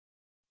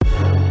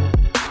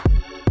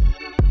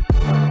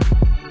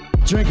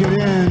Drink it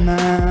in,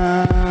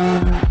 man.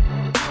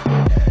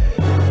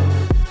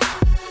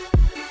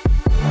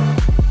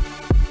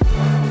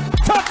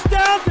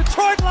 Touchdown,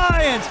 Detroit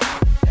Lions!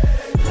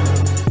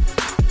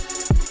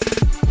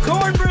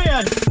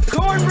 Cornbread!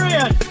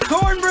 Cornbread!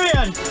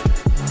 Cornbread!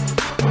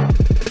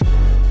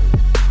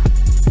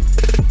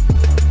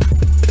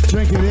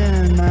 Drink it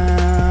in,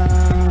 man.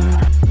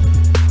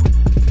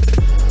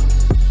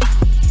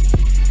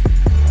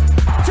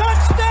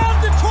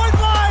 Touchdown, Detroit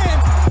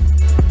Lions!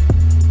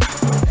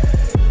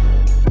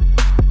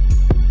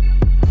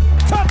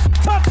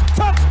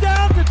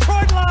 Touchdown,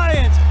 Detroit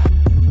Lions!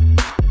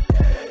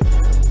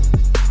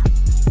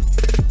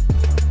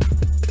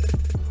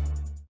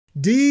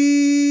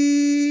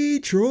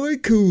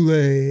 Detroit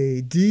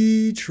Koolaid.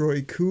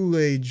 Detroit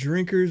Koolaid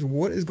drinkers.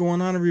 What is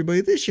going on, everybody?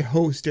 This is your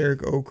host,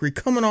 Eric Oakrey,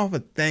 coming off a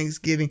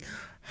Thanksgiving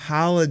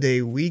holiday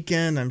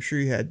weekend. I'm sure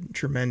you had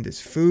tremendous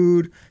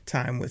food,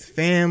 time with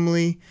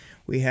family.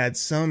 We had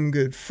some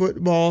good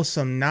football,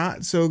 some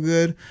not so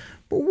good.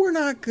 But we're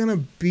not going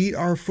to beat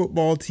our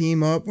football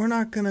team up. We're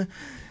not going to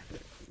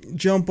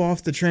jump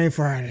off the train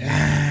for our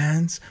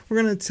Lions.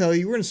 We're going to tell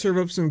you, we're going to serve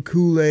up some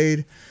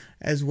Kool-Aid,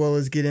 as well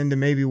as get into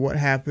maybe what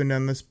happened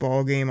on this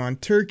ball game on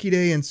Turkey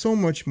Day and so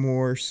much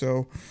more.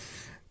 So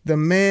the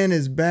man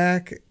is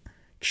back.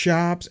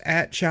 Chops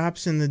at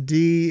Chops in the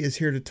D is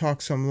here to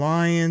talk some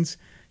Lions.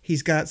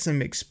 He's got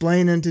some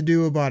explaining to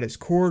do about his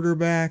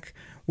quarterback.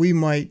 We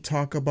might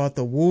talk about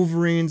the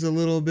Wolverines a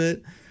little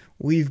bit.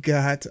 We've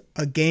got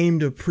a game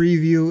to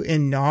preview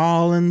in New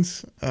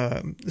Orleans.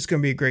 It's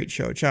going to be a great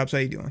show. Chops, how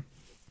you doing?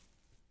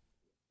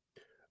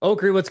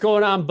 Oakrey, what's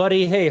going on,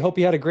 buddy? Hey, hope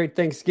you had a great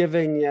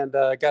Thanksgiving and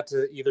got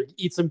to either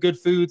eat some good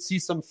food, see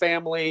some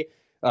family,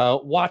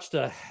 watched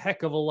a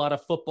heck of a lot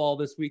of football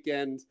this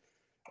weekend.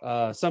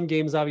 Some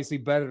games obviously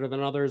better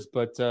than others,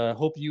 but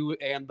hope you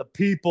and the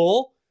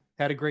people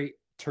had a great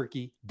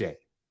Turkey Day.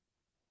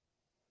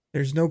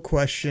 There's no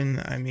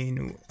question. I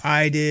mean,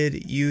 I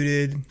did, you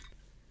did,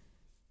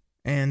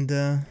 and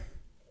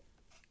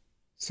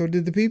so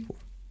did the people.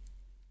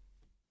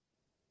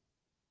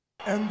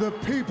 And the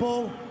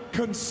people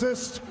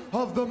consist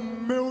of the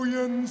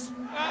millions.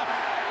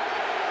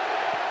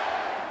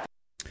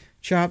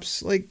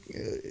 Chops,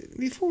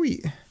 before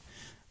we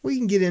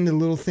can get into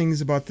little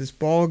things about this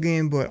ball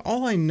game, but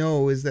all I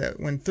know is that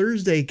when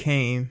Thursday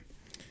came,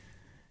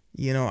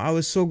 I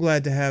was so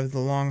glad to have the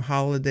long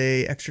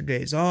holiday, extra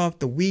days off,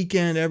 the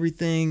weekend,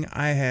 everything.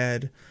 I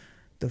had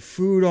the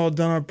food all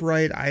done up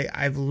right.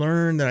 I've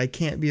learned that I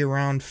can't be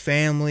around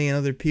family and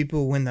other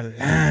people when the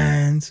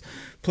Lions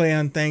play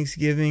on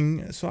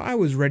Thanksgiving. So I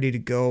was ready to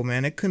go,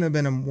 man. It couldn't have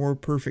been a more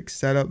perfect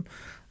setup.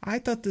 I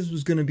thought this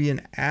was going to be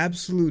an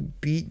absolute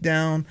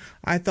beatdown.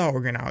 I thought we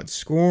were going to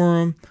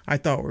outscore them. I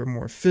thought we were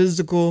more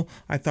physical.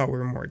 I thought we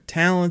were more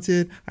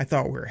talented. I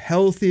thought we were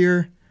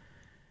healthier.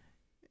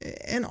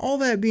 And all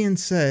that being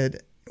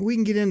said, we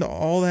can get into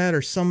all that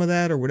or some of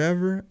that or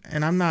whatever,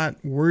 and I'm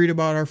not worried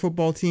about our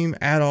football team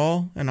at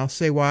all, and I'll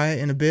say why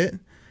in a bit.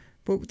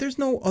 But there's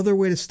no other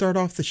way to start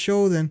off the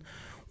show than,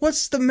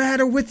 what's the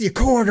matter with your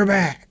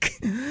quarterback?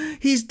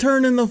 He's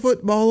turning the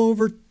football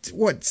over,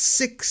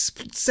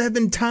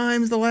 6-7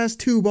 times the last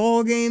 2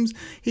 ball games.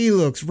 He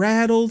looks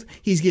rattled.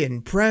 He's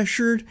getting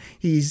pressured.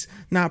 He's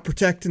not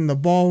protecting the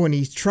ball when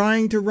he's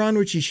trying to run,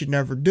 which he should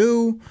never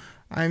do.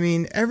 I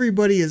mean,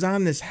 everybody is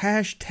on this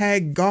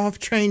hashtag Goff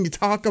train to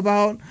talk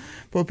about,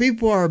 but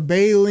people are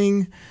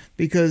bailing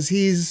because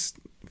he's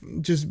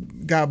just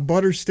got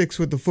butter sticks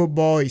with the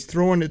football. He's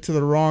throwing it to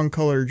the wrong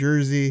color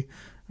jersey.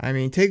 I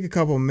mean, take a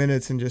couple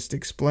minutes and just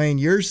explain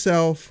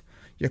yourself,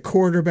 your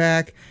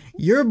quarterback,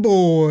 your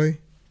boy,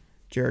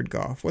 Jared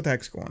Goff. What the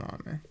heck's going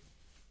on, man?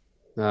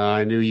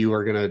 I knew you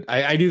were going to...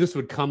 I knew this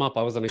would come up.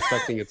 I wasn't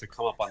expecting it to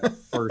come up on the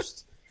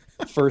first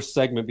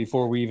segment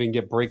before we even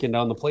get breaking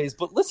down the plays.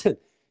 But listen...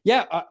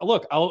 Yeah,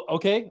 look,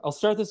 I'll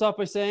start this off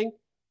by saying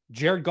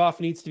Jared Goff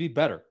needs to be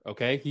better,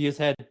 okay? He has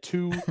had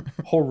 2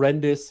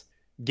 horrendous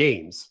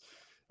games.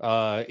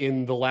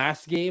 In the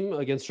last game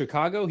against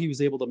Chicago, he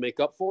was able to make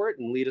up for it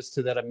and lead us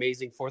to that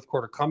amazing fourth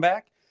quarter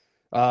comeback.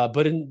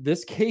 But in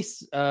this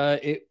case,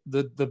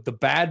 the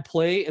bad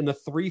play and the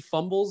 3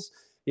 fumbles,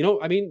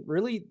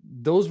 really,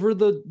 those were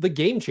the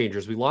game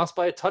changers. We lost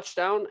by a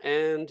touchdown,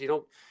 and,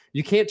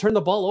 you can't turn the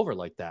ball over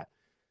like that.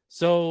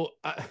 So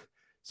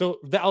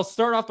I'll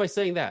start off by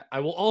saying that. I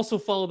will also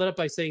follow that up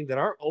by saying that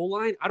our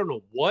O-line, I don't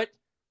know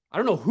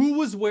who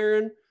was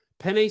wearing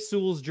Penei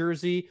Sewell's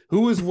jersey,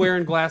 who was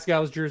wearing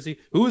Glasgow's jersey,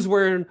 who was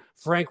wearing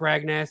Frank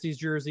Ragnassi's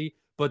jersey,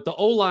 but the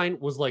O-line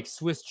was like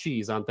Swiss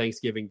cheese on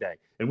Thanksgiving Day.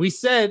 And we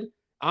said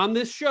on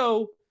this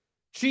show,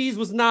 cheese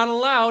was not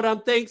allowed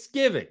on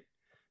Thanksgiving.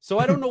 So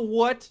I don't know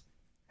what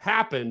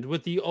happened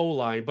with the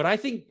O-line, but I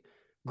think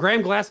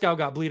Graham Glasgow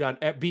got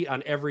beat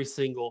on every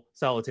single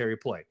solitary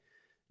play.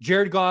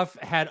 Jared Goff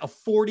had a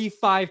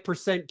 45%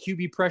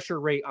 QB pressure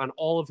rate on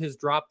all of his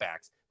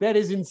dropbacks. That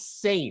is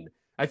insane.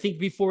 I think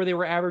before they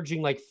were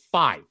averaging like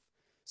 5.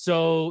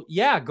 So,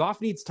 yeah,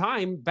 Goff needs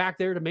time back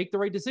there to make the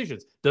right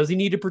decisions. Does he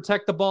need to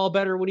protect the ball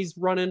better when he's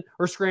running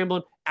or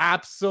scrambling?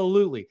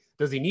 Absolutely.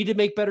 Does he need to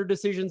make better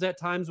decisions at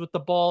times with the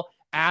ball?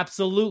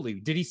 Absolutely.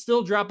 Did he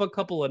still drop a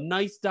couple of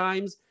nice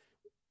dimes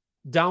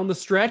down the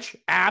stretch?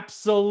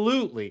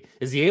 Absolutely.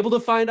 Is he able to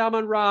find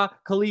Amon-Ra,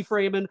 Khalif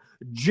Raymond,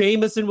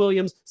 Jamison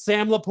Williams,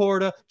 Sam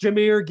Laporta,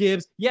 Jahmyr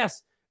Gibbs?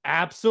 Yes,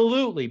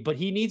 absolutely. But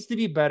he needs to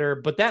be better.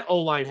 But that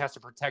O-line has to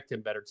protect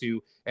him better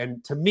too.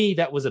 And to me,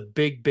 that was a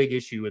big, big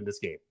issue in this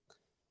game.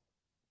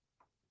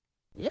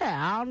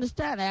 Yeah, I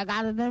understand. I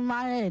got it in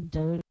my head,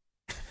 dude.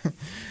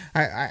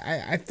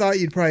 I thought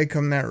you'd probably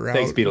come that route.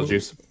 Thanks,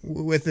 Beetlejuice.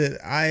 With it,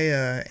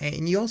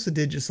 and you also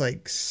did just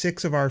like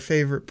 6 of our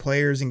favorite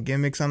players and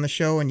gimmicks on the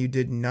show, and you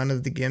did none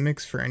of the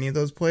gimmicks for any of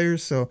those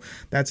players. So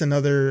that's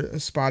another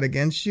spot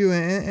against you.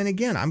 And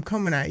again, I'm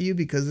coming at you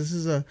because this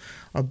is a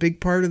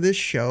big part of this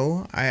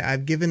show.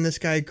 I've given this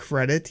guy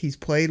credit. He's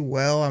played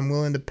well. I'm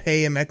willing to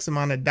pay him X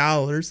amount of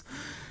dollars.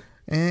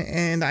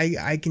 And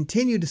I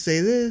continue to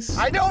say this.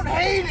 I don't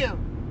hate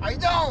him. I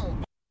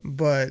don't.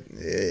 But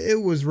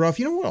it was rough.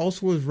 You know what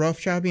also was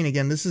rough, Choppy? And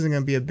again, this isn't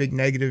going to be a big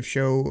negative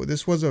show.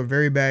 This was a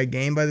very bad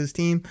game by this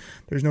team.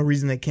 There's no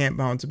reason they can't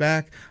bounce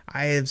back.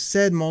 I have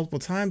said multiple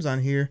times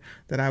on here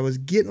that I was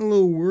getting a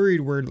little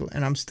worried,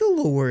 and I'm still a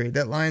little worried,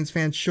 that Lions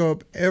fans show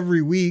up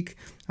every week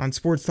on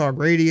Sports Talk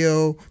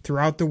Radio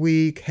throughout the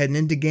week, heading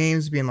into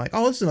games, being like,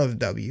 oh, this is another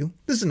W.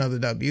 This is another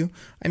W.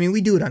 I mean,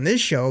 we do it on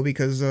this show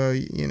because,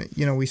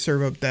 you know, we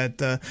serve up that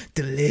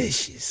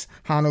delicious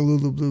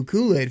Honolulu Blue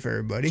Koolaid for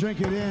everybody.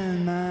 Drink it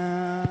in,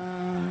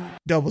 man.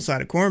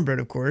 Double-sided cornbread,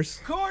 of course.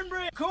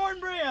 Cornbread.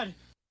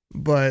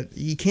 But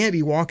you can't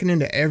be walking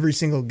into every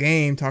single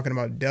game talking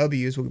about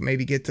W's. We'll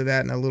maybe get to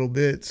that in a little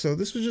bit. So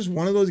this was just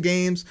one of those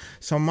games.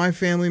 Some of my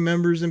family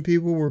members and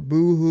people were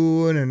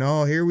boo-hooing and,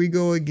 oh, here we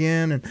go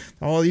again. And,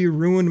 oh, you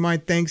ruined my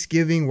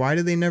Thanksgiving. Why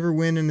do they never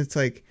win? And it's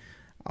like,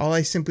 all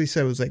I simply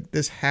said was like,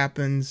 this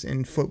happens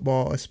in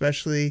football,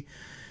 especially,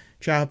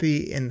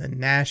 Choppy, in the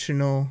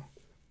National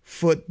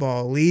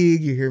Football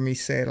League. You hear me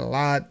say it a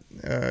lot.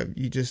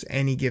 You just,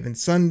 any given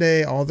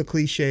Sunday, all the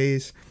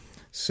cliches.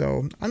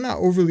 So I'm not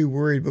overly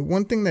worried, but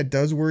one thing that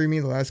does worry me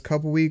the last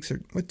couple weeks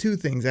are, well, 2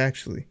 things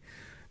actually.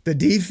 The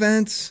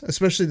defense,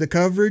 especially the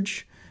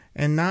coverage,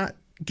 and not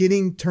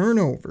getting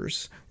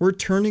turnovers. We're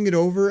turning it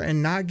over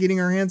and not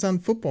getting our hands on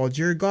football.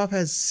 Jared Goff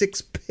has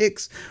 6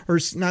 picks, or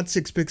not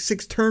 6 picks,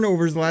 6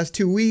 turnovers the last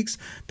 2 weeks.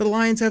 The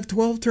Lions have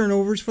 12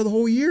 turnovers for the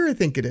whole year, I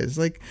think it is.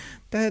 Like,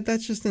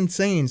 that's just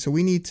insane. So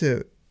we need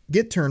to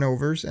get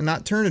turnovers and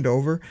not turn it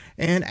over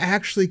and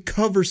actually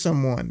cover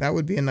someone. That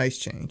would be a nice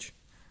change.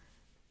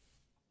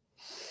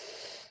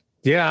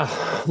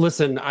 Yeah,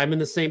 listen, I'm in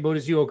the same boat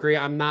as you, O'Gree.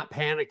 I'm not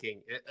panicking.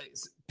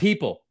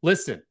 People,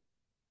 listen.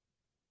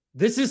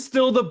 This is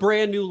still the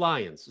brand new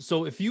Lions.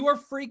 So if you are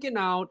freaking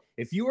out,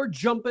 if you are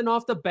jumping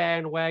off the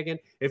bandwagon,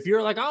 if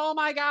you're like, oh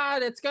my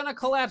God, it's going to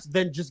collapse,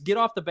 then just get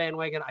off the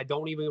bandwagon. I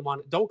don't even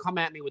want, don't come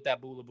at me with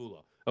that bula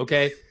bula.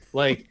 Okay.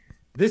 Like,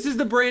 this is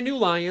the brand new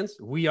Lions.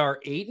 We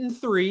are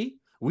 8-3.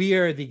 We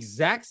are the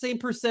exact same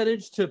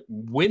percentage to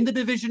win the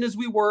division as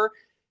we were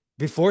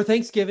before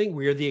Thanksgiving.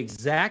 We are the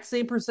exact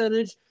same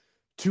percentage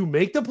to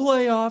make the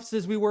playoffs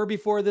as we were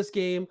before this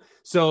game.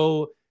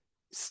 So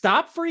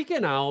stop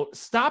freaking out.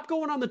 Stop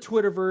going on the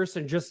Twitterverse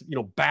and just,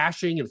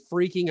 bashing and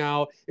freaking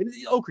out. And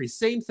okay,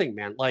 same thing,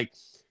 man. Like,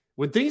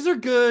 when things are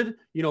good,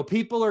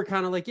 people are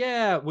kind of like,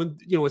 yeah, when,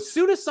 as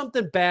soon as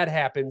something bad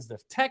happens, the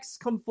texts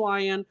come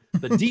flying,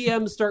 the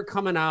DMs start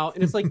coming out.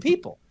 And it's like,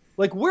 people,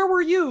 like, where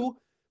were you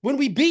when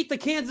we beat the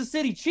Kansas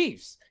City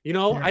Chiefs?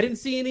 I didn't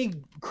see any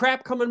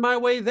crap coming my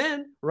way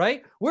then,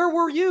 right? Where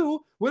were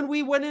you when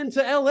we went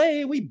into LA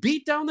and we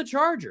beat down the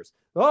Chargers?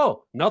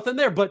 Oh, nothing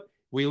there. But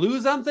we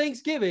lose on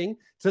Thanksgiving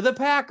to the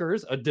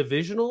Packers, a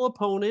divisional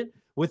opponent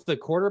with the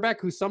quarterback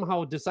who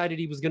somehow decided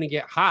he was going to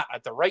get hot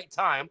at the right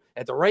time,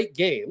 at the right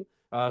game,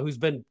 who's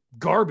been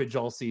garbage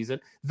all season.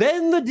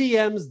 Then the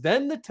DMs,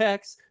 then the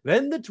texts,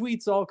 then the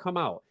tweets all come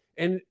out.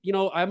 And,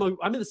 I'm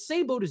in the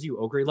same boat as you,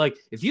 Ogre. Like,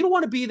 if you don't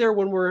want to be there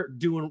when we're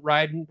doing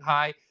riding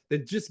high,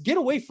 then just get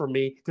away from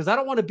me, because I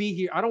don't want to be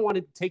here. I don't want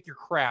to take your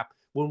crap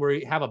when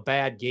we have a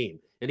bad game.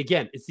 And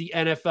again, it's the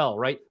NFL,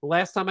 right? The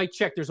last time I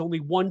checked, there's only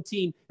one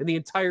team in the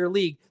entire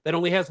league that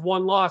only has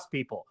 1 loss,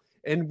 people.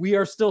 And we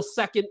are still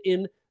second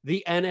in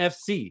the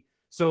NFC.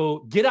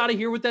 So get out of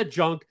here with that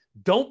junk.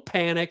 Don't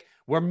panic.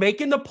 We're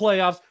making the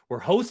playoffs. We're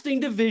hosting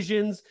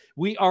divisions.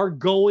 We are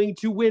going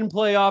to win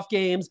playoff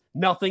games.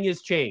 Nothing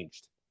has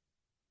changed.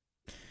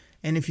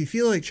 And if you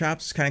feel like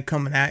Chops is kind of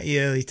coming at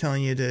you, he's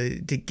telling you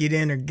to get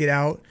in or get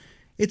out,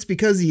 it's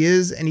because he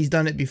is, and he's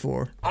done it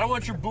before. I don't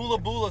want your bula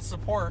bula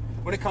support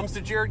when it comes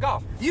to Jared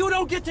Goff. You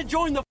don't get to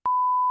join the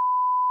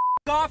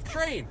Goff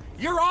train.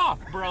 You're off,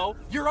 bro.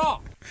 You're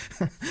off.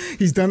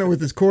 He's done it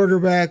with his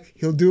quarterback.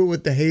 He'll do it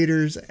with the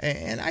haters.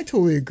 And I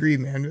totally agree,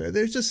 man.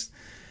 There's just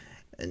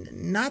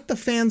not the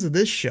fans of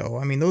this show.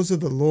 I mean, those are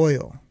the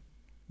loyal,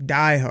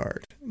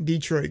 diehard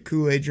Detroit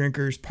Kool-Aid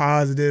drinkers,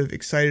 positive,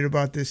 excited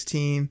about this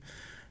team.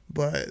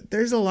 But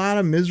there's a lot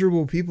of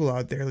miserable people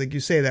out there, like you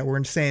say, that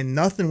weren't saying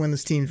nothing when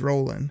this team's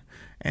rolling.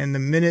 And the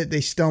minute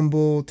they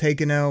stumble,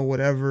 take an L,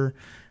 whatever,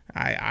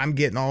 I'm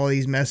getting all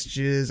these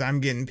messages. I'm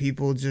getting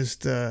people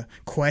just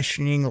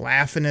questioning,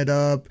 laughing it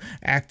up,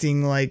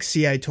 acting like,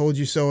 see, I told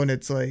you so. And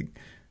it's like,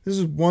 this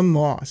is one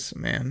loss,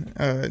 man.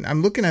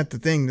 I'm looking at the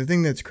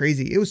thing that's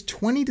crazy. It was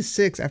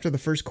 20-6 after the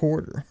first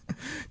quarter,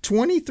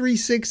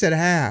 23-6 at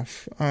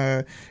half.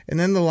 And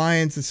then the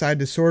Lions decide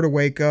to sort of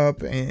wake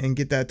up and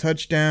get that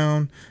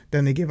touchdown.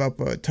 Then they give up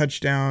a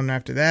touchdown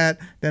after that.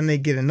 Then they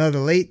get another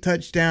late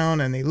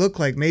touchdown, and they look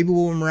like maybe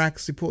we'll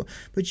miraculously pull.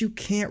 But you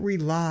can't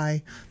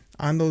rely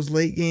on those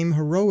late game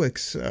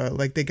heroics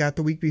like they got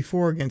the week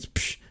before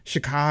against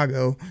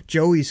Chicago,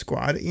 Joey's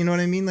squad. You know what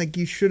I mean? Like,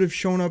 you should have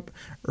shown up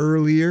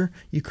earlier.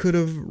 You could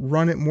have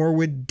run it more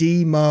with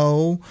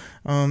Demo.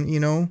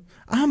 Amon-Ra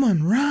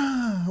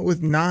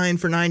with 9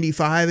 for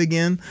 95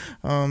 again.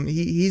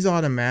 He's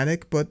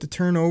automatic, but the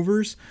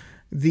turnovers,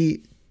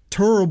 the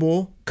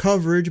terrible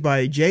coverage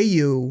by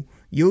J.U.,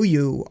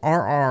 RR,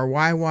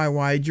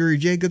 YYY, Jerry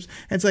Jacobs.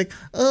 And it's like,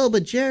 oh,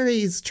 but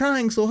Jerry's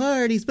trying so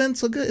hard. He's been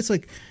so good. It's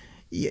like,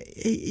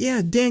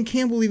 yeah, Dan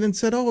Campbell even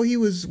said,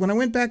 when I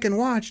went back and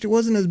watched, it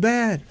wasn't as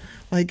bad.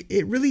 Like,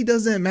 it really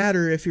doesn't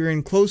matter if you're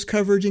in close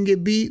coverage and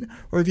get beat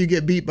or if you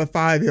get beat by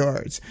 5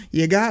 yards.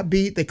 You got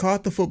beat, they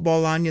caught the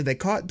football on you, they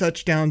caught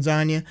touchdowns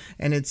on you,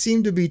 and it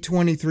seemed to be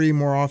 23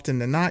 more often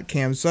than not.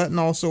 Cam Sutton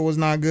also was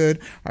not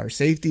good. Our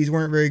safeties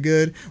weren't very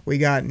good. We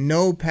got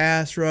no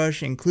pass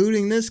rush,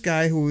 including this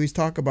guy who we always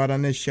talk about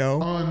on this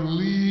show.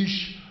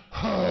 Unleash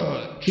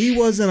Hutch. He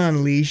wasn't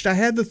unleashed. I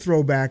had the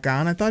throwback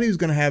on. I thought he was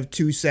going to have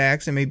 2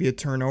 sacks and maybe a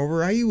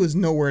turnover. He was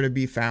nowhere to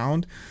be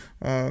found.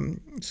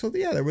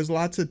 There was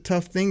lots of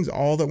tough things,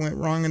 all that went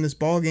wrong in this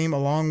ball game,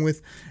 along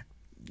with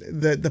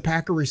the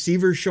Packer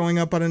receivers showing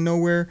up out of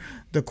nowhere,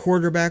 the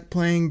quarterback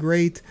playing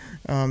great,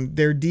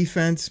 their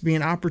defense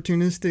being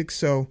opportunistic.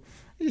 So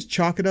I just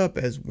chalk it up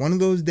as one of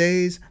those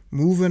days,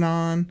 moving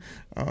on.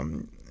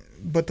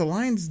 But the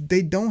Lions,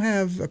 they don't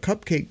have a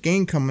cupcake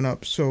game coming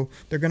up, so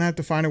they're going to have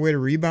to find a way to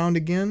rebound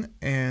again,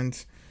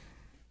 and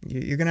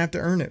you're going to have to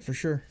earn it for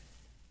sure.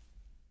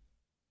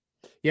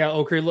 Yeah,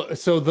 okay. Look,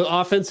 so the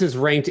offense is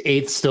ranked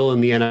 8th still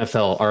in the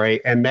NFL, all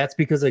right? And that's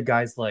because of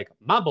guys like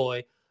my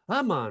boy,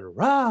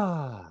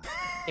 Amon-Ra,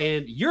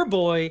 and your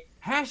boy,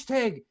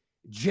 hashtag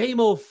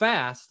JMO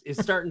Fast, is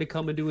starting to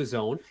come into his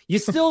own. You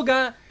still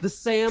got the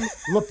Sam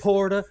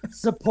Laporta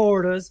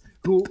supporters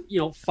who,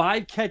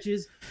 5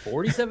 catches,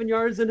 47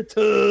 yards and a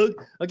tug.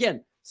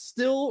 Again,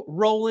 still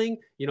rolling.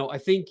 I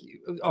think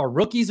our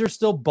rookies are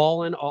still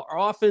balling.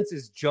 Our offense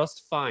is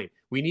just fine.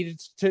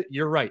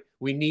 You're right.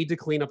 We need to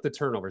clean up the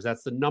turnovers.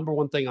 That's the number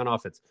one thing on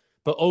offense.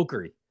 But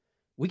Oakery,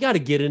 we got to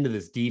get into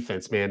this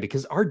defense, man,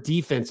 because our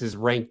defense is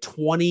ranked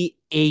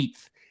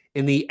 28th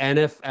in the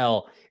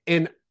NFL.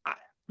 And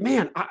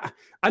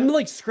I'm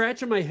like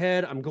scratching my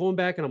head. I'm going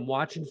back and I'm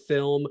watching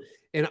film,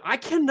 and I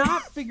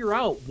cannot figure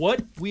out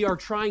what we are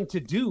trying to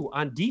do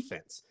on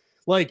defense.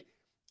 Like,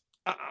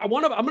 I'm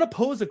going to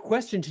pose a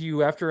question to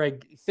you after I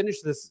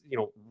finish this,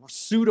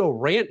 pseudo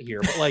rant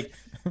here. But like,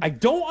 I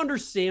don't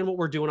understand what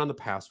we're doing on the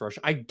pass rush.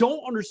 I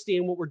don't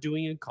understand what we're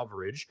doing in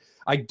coverage.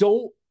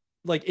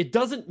 It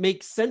doesn't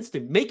make sense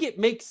to make it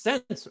make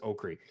sense,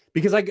 Oakery.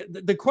 Because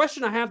the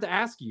question I have to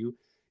ask you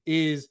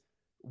is,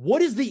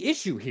 what is the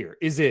issue here?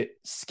 Is it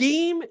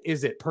scheme?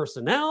 Is it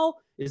personnel?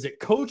 Is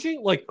it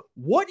coaching? Like,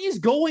 what is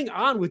going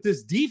on with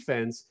this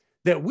defense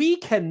that we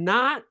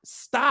cannot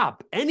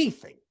stop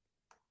anything?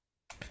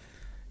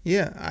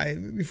 Yeah,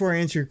 before I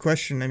answer your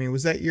question,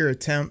 was that your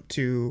attempt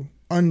to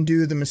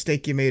undo the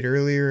mistake you made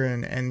earlier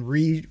and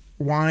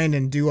rewind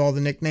and do all the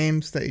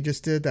nicknames that you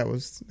just did? That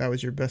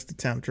was your best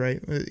attempt,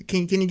 right?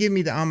 Can you give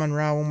me the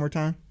Amon-Ra one more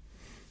time?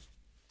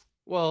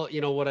 Well,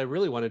 what I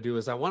really want to do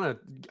is I want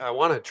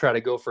to try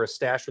to go for a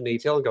stash from the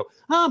ATL and go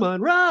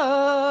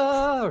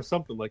Amon-Ra or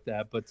something like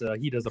that, but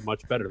he does it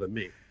much better than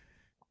me.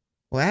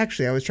 Well,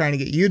 actually, I was trying to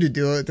get you to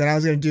do it. Then I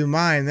was going to do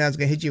mine. Then I was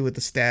going to hit you with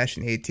the stash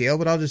and ATL,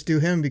 but I'll just do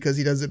him because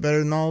he does it better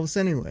than all of us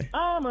anyway.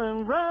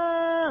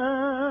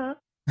 Amon-Ra.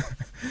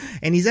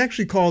 And he's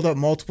actually called up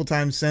multiple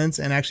times since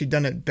and actually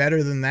done it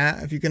better than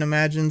that, if you can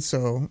imagine.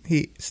 So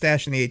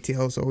Stash and the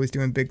ATL is always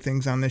doing big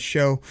things on this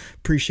show.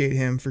 Appreciate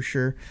him for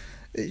sure.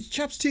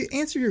 Chops, to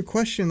answer your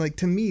question, like,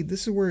 to me,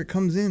 this is where it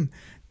comes in.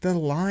 The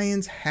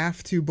Lions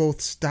have to both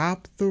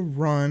stop the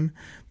run,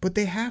 but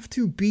they have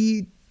to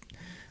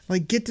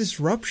get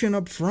disruption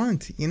up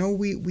front.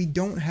 We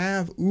don't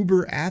have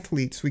uber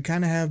athletes. We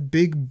kind of have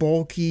big,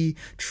 bulky,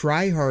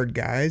 try-hard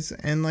guys.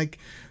 And,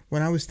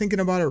 when I was thinking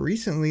about it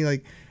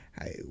recently,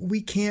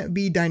 we can't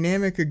be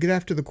dynamic or get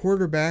after the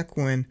quarterback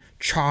when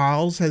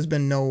Charles has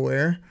been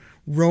nowhere.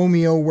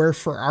 Romeo,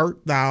 wherefore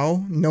art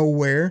thou?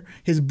 Nowhere.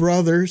 His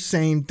brother,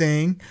 same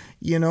thing.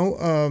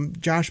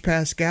 Josh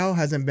Pascal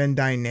hasn't been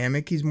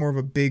dynamic. He's more of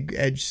a big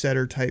edge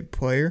setter type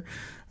player.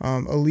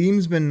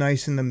 Aleem's been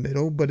nice in the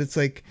middle, but it's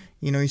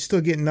he's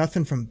still getting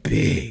nothing from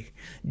big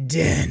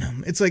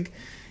denim. It's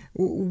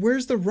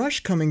where's the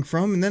rush coming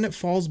from? And then it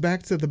falls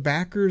back to the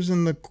backers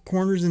and the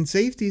corners and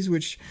safeties,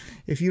 which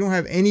if you don't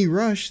have any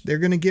rush, they're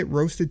going to get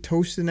roasted,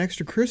 toasted, and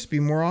extra crispy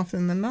more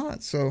often than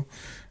not. So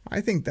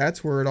I think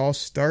that's where it all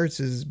starts,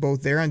 is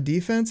both there on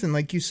defense and,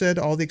 like you said,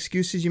 all the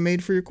excuses you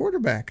made for your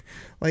quarterback.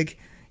 Like,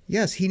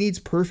 yes, he needs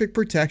perfect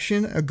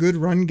protection, a good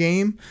run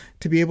game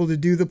to be able to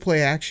do the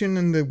play action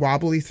and the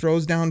wobbly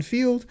throws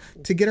downfield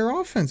to get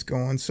our offense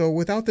going. So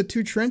without the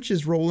two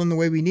trenches rolling the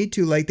way we need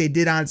to, like they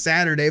did on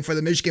Saturday for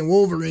the Michigan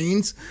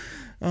Wolverines,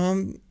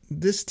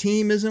 this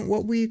team isn't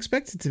what we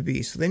expect it to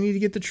be. So they need to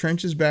get the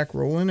trenches back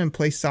rolling and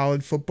play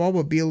solid football,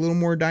 but be a little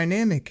more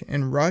dynamic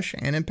in rush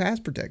and in pass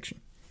protection.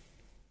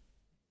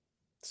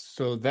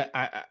 So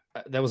that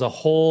was a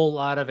whole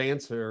lot of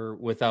answer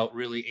without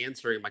really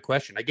answering my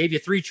question. I gave you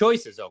three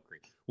choices, Oakley.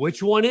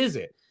 Which one is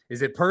it?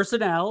 Is it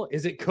personnel?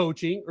 Is it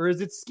coaching? Or is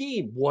it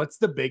scheme? What's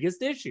the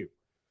biggest issue?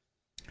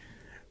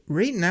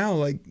 Right now,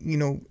 like,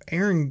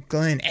 Aaron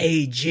Glenn,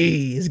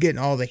 AG, is getting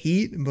all the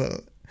heat,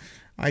 but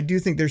I do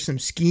think there's some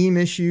scheme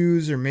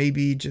issues or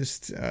maybe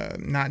just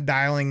not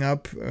dialing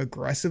up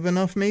aggressive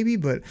enough maybe,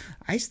 but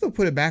I still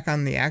put it back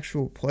on the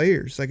actual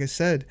players. Like I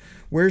said,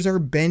 where's our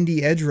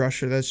bendy edge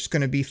rusher that's just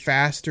going to be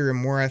faster and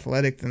more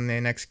athletic than the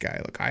next guy?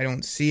 Like, I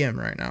don't see him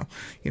right now.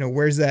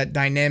 Where's that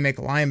dynamic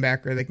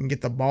linebacker that can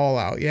get the ball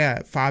out?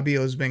 Yeah,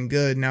 Fabio's been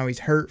good. Now he's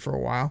hurt for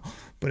a while,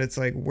 but it's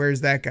like,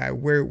 where's that guy?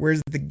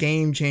 Where's the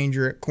game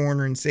changer at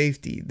corner and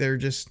safety? They're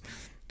just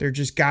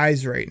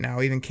guys right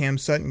now. Even Cam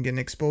Sutton getting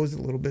exposed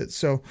a little bit.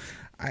 So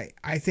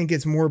I think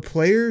it's more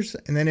players,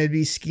 and then it'd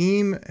be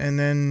scheme. And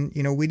then,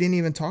 we didn't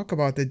even talk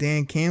about the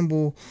Dan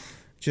Campbell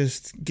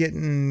just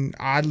getting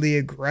oddly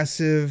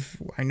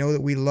aggressive. I know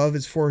that we love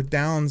his fourth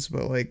downs,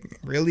 but like,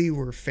 really,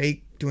 we're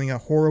doing a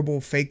horrible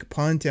fake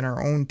punt in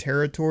our own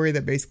territory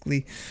that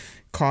basically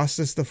cost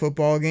us the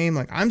football game.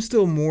 Like, I'm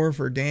still more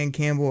for Dan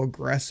Campbell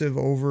aggressive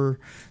over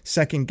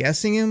second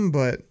guessing him,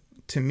 but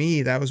to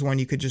me, that was one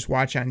you could just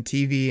watch on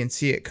TV and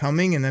see it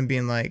coming and then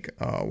being like,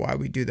 oh, why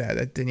we do that?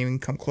 That didn't even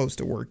come close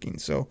to working.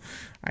 So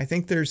I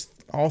think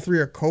all three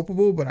are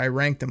culpable, but I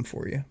ranked them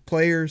for you.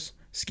 Players,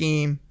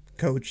 scheme,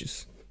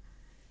 coaches.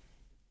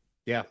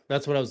 Yeah,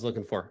 that's what I was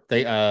looking for.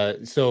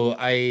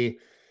 I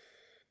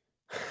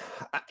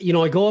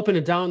go up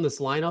and down this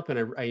lineup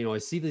and I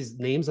see these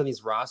names on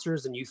these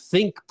rosters and you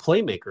think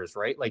playmakers,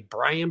 right? Like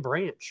Brian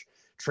Branch,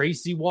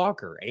 Tracy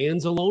Walker,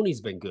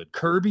 Anzalone's been good.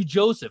 Kirby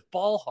Joseph,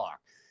 ball hawk.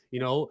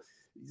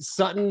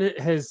 Sutton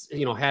has,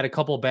 had a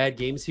couple of bad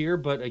games here,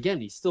 but again,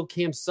 he's still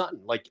Cam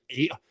Sutton. Like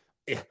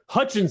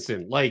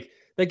Hutchinson, like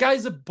that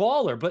guy's a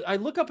baller. But I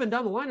look up and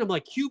down the line, I'm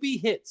like, QB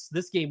hits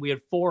this game. We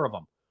had 4 of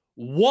them.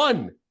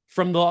 1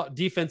 from the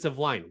defensive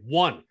line.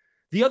 1.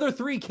 The other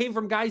 3 came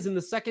from guys in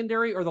the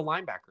secondary or the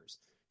linebackers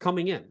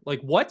coming in.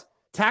 Like what?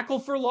 Tackle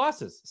for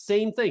losses.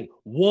 Same thing.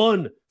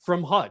 1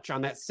 from Hutch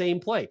on that same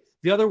play.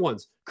 The other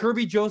ones,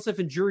 Kirby Joseph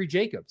and Jury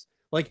Jacobs.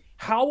 Like,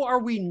 how are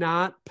we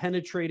not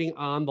penetrating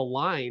on the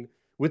line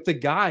with the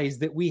guys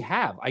that we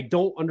have? I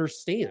don't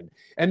understand.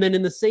 And then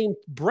in the same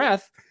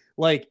breath,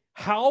 like,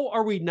 how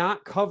are we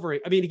not covering?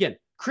 I mean, again,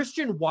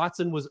 Christian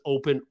Watson was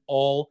open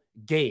all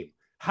game.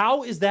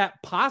 How is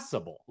that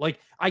possible? Like,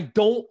 I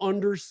don't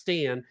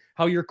understand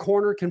how your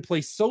corner can play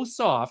so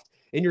soft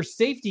and your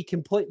safety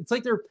can play. It's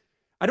like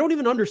I don't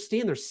even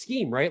understand their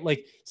scheme, right?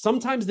 Like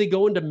sometimes they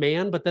go into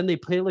man, but then they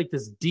play like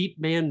this deep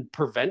man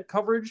prevent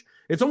coverage.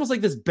 It's almost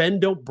like this bend,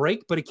 don't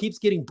break, but it keeps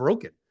getting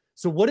broken.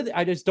 So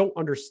I just don't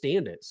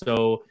understand it.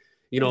 So,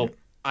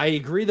 I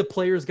agree the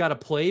players got to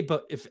play,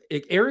 but if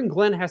Aaron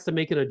Glenn has to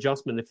make an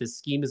adjustment if his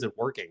scheme isn't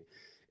working.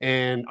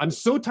 And I'm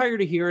so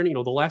tired of hearing,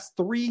 the last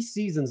 3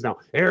 seasons now,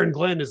 Aaron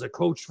Glenn is a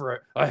coach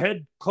for a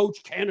head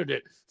coach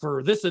candidate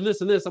for this and this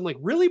and this. I'm like,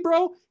 really,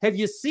 bro? Have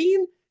you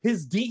seen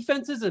his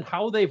defenses and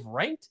how they've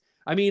ranked?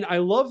 I mean, I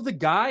love the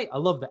guy. I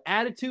love the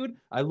attitude.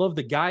 I love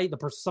the guy, the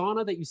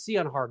persona that you see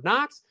on Hard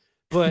Knocks.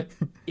 But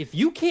if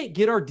you can't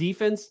get our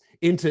defense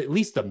into at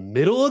least the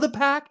middle of the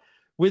pack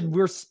when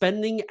we're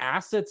spending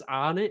assets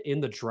on it in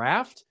the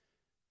draft,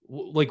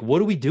 like,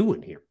 what are we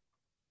doing here?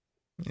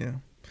 Yeah.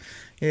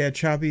 Yeah,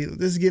 Choppy,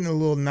 this is getting a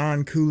little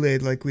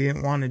non-Koolaid like we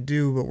didn't want to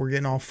do, but we're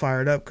getting all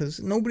fired up because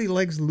nobody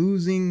likes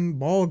losing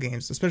ball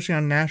games, especially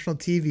on national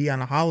TV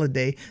on a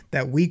holiday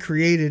that we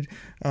created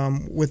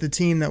with a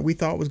team that we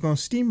thought was going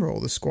to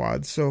steamroll the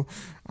squad. So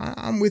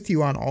I'm with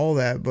you on all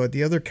that, but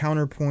the other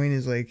counterpoint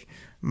is like,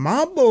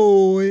 my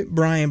boy,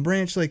 Brian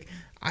Branch, like,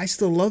 I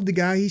still love the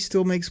guy. He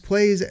still makes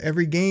plays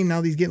every game.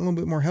 Now that he's getting a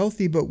little bit more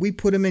healthy, but we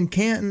put him in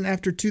Canton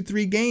after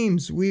 2-3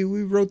 games. We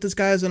wrote this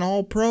guy as an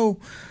all-pro.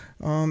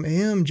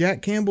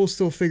 Jack Campbell's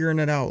still figuring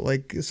it out.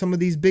 Like, some of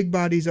these big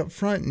bodies up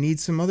front need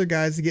some other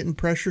guys to get in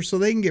pressure so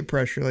they can get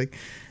pressure. Like,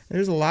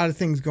 there's a lot of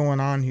things going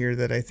on here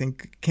that I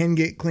think can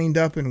get cleaned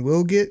up and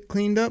will get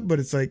cleaned up, but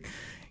it's like,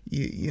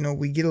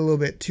 we get a little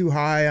bit too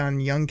high on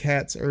young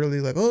cats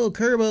early. Like, oh,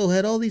 Kerbo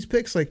had all these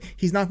picks. Like,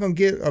 he's not going to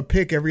get a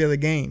pick every other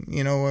game,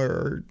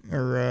 or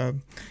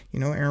Aaron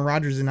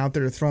Rodgers isn't out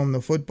there to throw him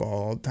the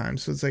football all the time.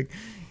 So it's like,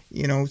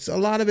 it's a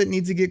lot of it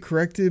needs to get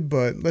corrected,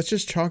 but let's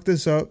just chalk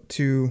this up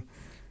to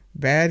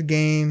bad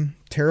game,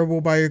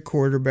 terrible by your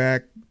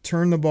quarterback,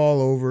 turn the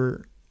ball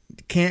over,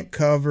 can't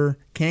cover,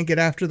 can't get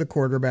after the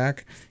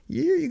quarterback,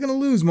 you're going to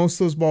lose most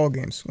of those ball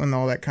games when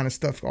all that kind of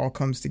stuff all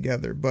comes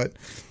together. But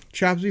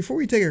Chops, before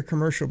we take a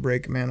commercial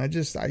break, man, I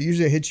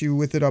usually hit you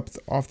with it up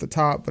off the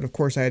top, but of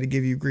course I had to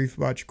give you grief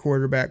about your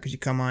quarterback because you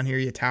come on here,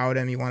 you tout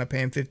him, you want to pay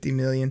him $50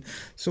 million.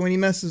 So when he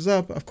messes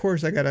up, of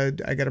course I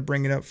gotta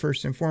bring it up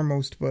first and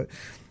foremost. But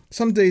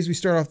some days we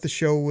start off the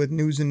show with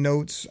news and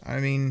notes. I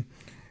mean,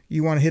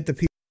 you want to hit the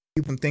people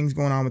and things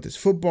going on with this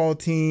football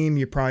team.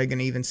 You're probably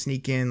gonna even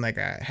sneak in like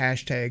a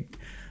hashtag.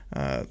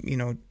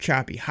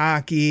 Choppy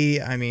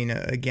hockey. I mean,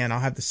 again,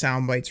 I'll have the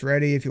sound bites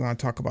ready if you want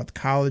to talk about the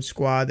college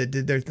squad that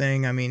did their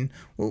thing. I mean,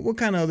 what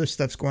kind of other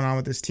stuff's going on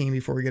with this team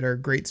before we get our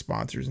great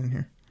sponsors in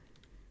here?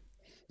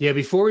 Yeah,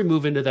 before we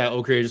move into that,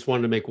 okay, I just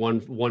wanted to make one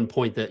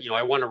point that,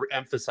 I want to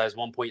emphasize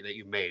one point that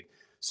you made.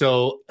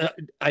 So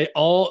I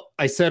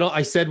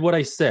said what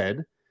I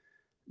said,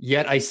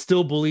 yet I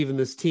still believe in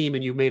this team,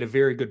 and you made a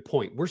very good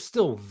point. We're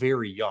still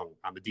very young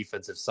on the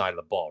defensive side of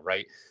the ball,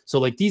 right? So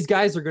like these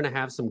guys are going to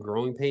have some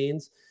growing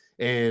pains.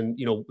 And,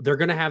 they're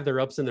going to have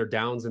their ups and their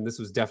downs, and this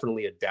was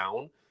definitely a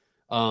down.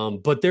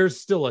 But there's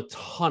still a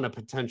ton of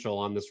potential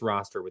on this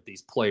roster with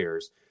these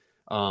players.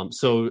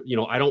 So,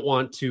 I don't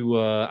want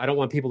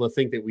people to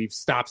think that we've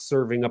stopped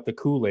serving up the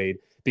Kool-Aid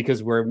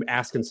because we're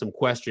asking some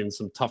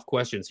tough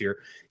questions here.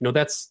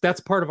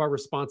 That's part of our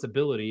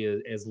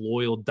responsibility as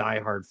loyal,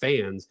 diehard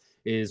fans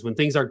is when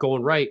things aren't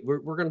going right, we're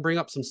going to bring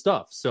up some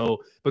stuff.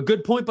 So, but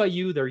good point by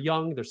you. They're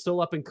young. They're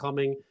still up and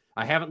coming.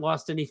 I haven't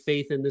lost any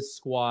faith in this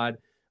squad.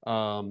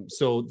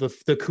 So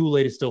the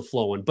Kool-Aid is still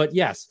flowing. But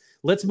yes,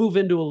 let's move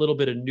into a little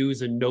bit of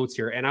news and notes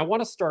here. And I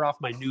want to start off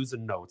my news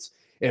and notes.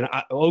 And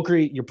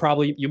Okri,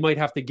 you might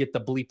have to get the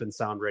bleeping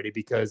sound ready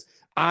because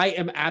I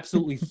am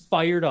absolutely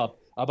fired up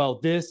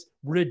about this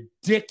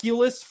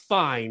ridiculous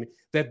fine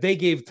that they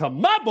gave to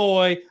my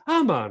boy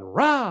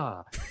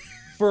Amon-Ra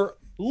for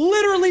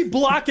literally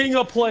blocking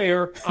a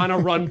player on a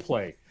run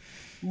play.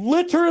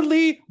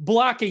 Literally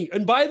blocking.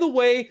 And by the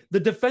way, the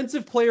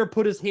defensive player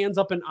put his hands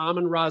up in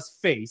Amon-Ra's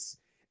face,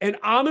 and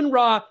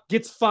Amon-Ra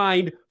gets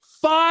fined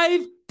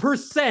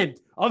 5%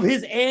 of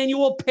his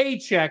annual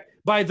paycheck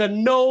by the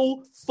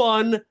No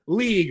Fun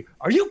League.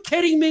 Are you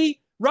kidding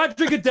me?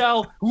 Roger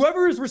Goodell,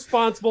 whoever is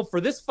responsible for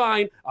this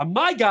fine on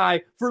my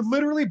guy for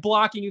literally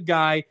blocking a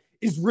guy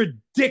is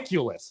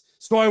ridiculous.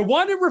 So I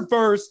want to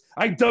reverse.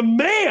 I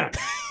demand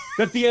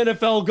that the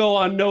NFL go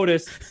on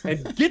notice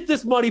and get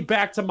this money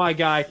back to my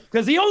guy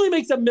because he only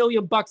makes $1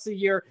 million a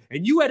year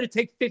and you had to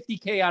take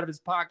 $50K out of his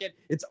pocket.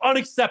 It's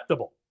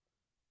unacceptable.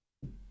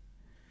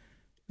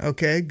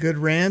 Okay, good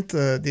rant.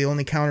 The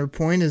only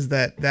counterpoint is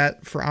that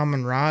for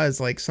Amon-Ra is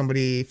like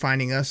somebody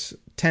finding us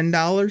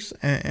 $10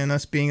 and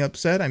us being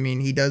upset. I mean,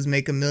 he does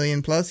make $1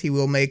 million plus. He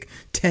will make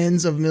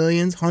tens of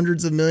millions,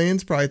 hundreds of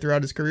millions probably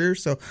throughout his career.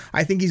 So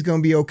I think he's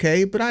going to be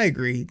okay. But I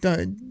agree.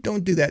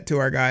 Don't do that to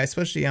our guy,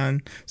 especially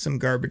on some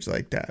garbage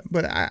like that.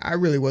 But I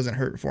really wasn't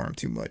hurt for him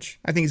too much.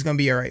 I think he's going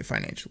to be all right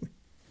financially.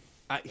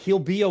 He'll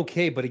be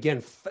okay. But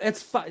again,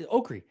 it's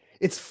Okri.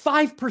 It's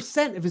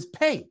 5% of his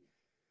pay.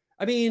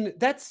 I mean,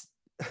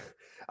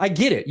 I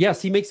get it.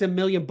 Yes, he makes $1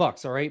 million. All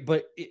right.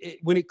 But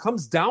when it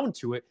comes down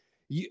to it,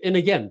 and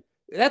again,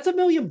 that's $1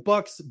 million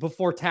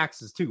before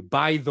taxes too,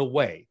 by the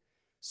way.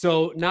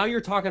 So now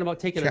you're talking about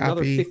taking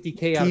another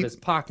 $50K out of his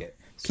pocket.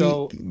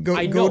 So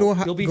go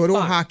to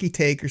a hockey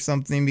take or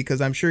something because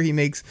I'm sure he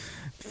makes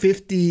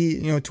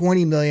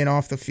 $20 million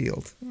off the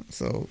field.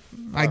 So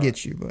I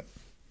get you, but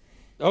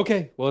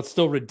okay. Well, it's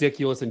still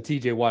ridiculous, and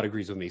TJ Watt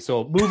agrees with me.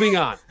 So moving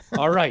on.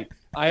 All right.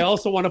 I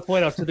also want to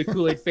point out to the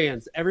Kool-Aid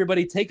fans,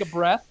 everybody take a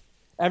breath.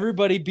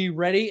 Everybody be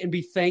ready and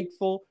be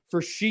thankful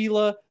for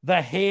Sheila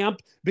the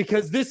Hamp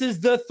because this is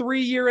the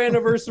 3-year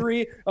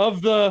anniversary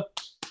of the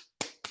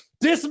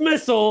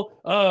dismissal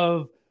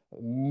of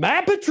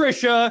Matt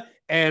Patricia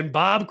and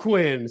Bob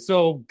Quinn.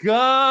 So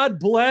God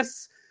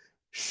bless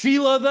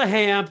Sheila the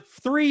Hamp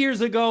 3 years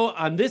ago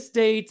on this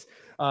date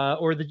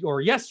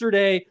or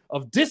yesterday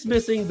of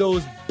dismissing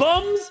those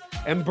bums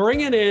and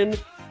bringing in.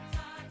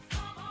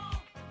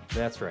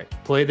 That's right.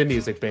 Play the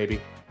music, baby.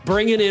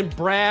 Bringing in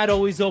Brad,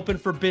 always open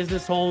for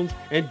business homes,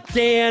 and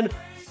Dan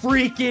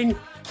freaking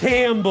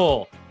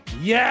Campbell.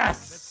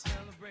 Yes.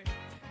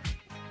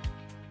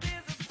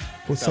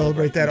 We'll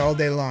celebrate that all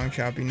day long,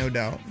 Choppy, no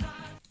doubt.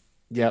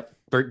 Yep.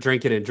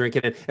 Drink it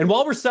in. And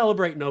while we're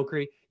celebrating,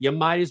 Okri, you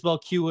might as well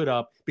cue it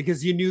up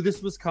because you knew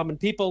this was coming.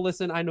 People,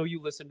 listen, I know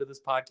you listen to this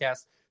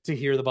podcast to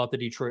hear about the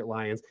Detroit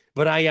Lions,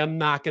 but I am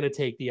not going to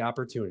take the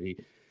opportunity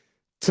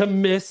to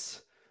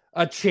miss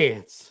a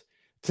chance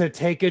to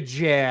take a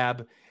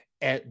jab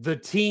at the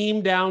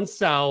team down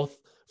south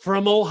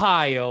from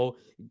Ohio,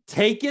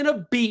 taking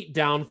a beat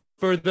down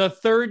for the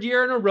 3rd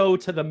year in a row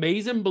to the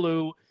Maize and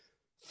Blue,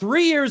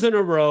 3 years in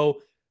a row.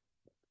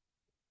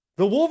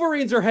 The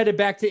Wolverines are headed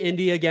back to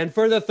Indy again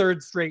for the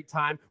 3rd straight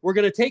time. We're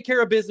going to take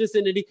care of business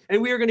in Indy,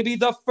 and we are going to be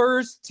the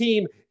first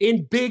team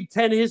in Big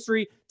Ten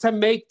history to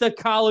make the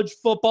college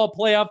football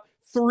playoff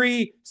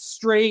 3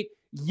 straight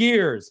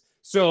years.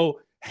 So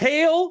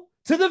hail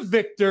to the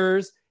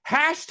victors.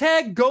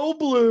 Hashtag go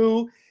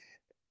blue.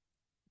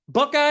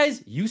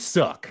 Buckeyes, you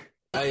suck.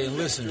 Hey,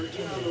 listen,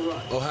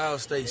 Ohio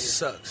State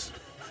sucks.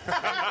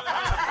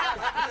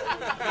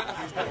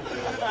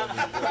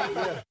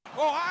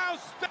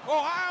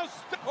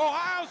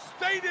 Ohio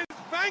State is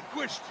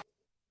vanquished.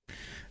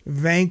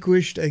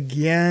 Vanquished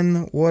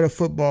again. What a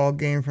football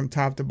game from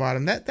top to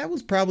bottom. That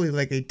was probably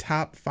like a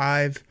top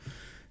 5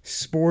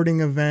 sporting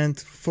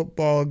event,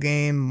 football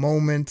game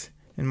moment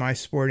in my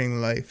sporting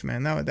life,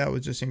 man. That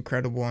was just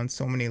incredible on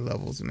so many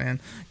levels,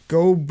 man.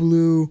 Go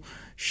Blue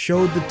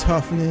showed the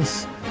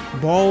toughness,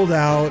 balled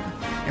out,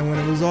 and when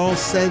it was all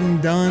said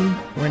and done,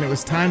 when it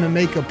was time to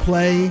make a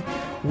play,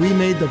 we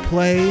made the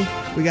play.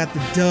 We got the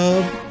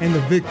dub and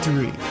the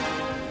victory.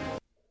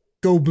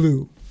 Go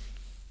Blue.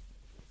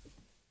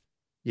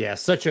 Yeah,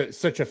 such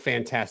a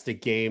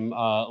fantastic game.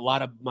 A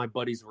lot of my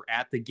buddies were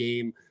at the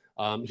game.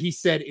 He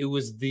said it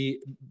was the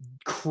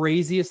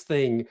craziest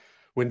thing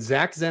when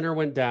Zach Zenner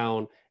went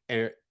down,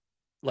 and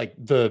like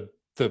the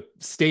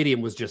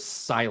stadium was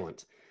just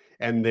silent.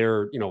 And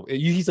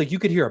he's like, you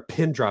could hear a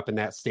pin drop in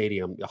that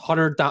stadium.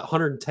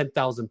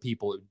 110,000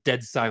 people,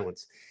 dead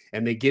silence.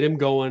 And they get him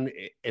going,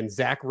 and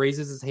Zach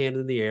raises his hand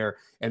in the air,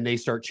 and they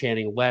start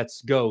chanting,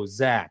 "Let's go,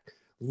 Zach!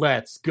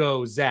 Let's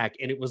go, Zach!"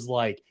 And it was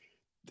like,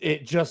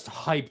 it just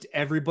hyped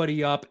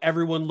everybody up.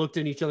 Everyone looked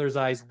in each other's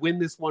eyes. Win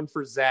this one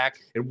for Zach.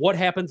 And what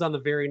happens on the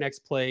very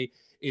next play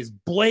is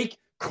Blake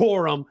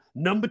Corum,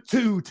 number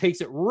 2, takes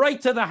it right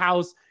to the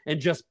house and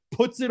just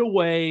puts it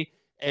away.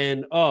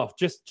 And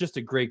just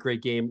a great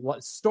game.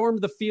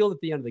 Stormed the field at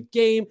the end of the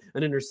game,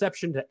 an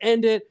interception to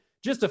end it.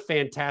 Just a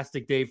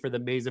fantastic day for the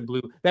Maize and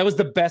Blue. That was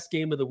the best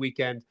game of the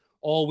weekend.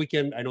 All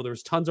weekend. I know there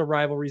was tons of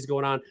rivalries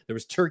going on. There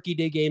was Turkey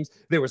Day games.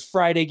 There was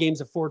Friday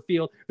games at Ford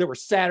Field. There were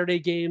Saturday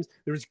games.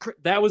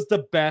 That was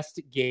the best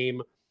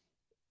game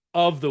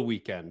of the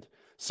weekend.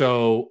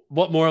 So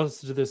what more else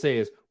to say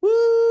is woo!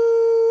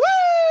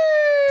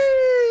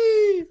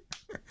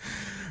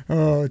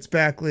 Oh, it's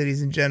back,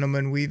 ladies and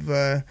gentlemen. We've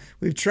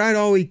tried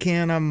all we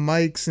can on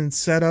mics and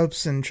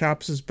setups, and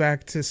Chops is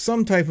back to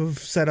some type of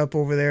setup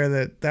over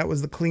there. That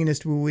was the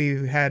cleanest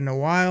we've had in a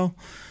while.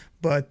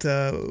 But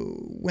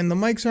when the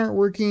mics aren't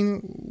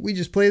working, we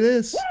just play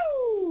this.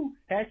 Woo!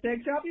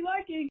 Hashtag choppy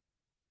liking.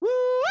 Woo!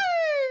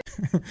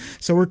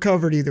 So we're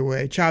covered either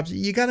way. Chops,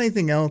 you got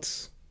anything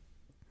else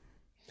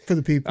for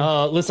the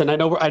people? Listen, I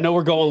know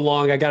we're going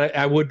long.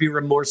 I would be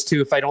remorse too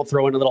if I don't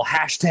throw in a little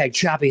hashtag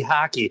choppy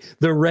hockey.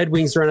 The Red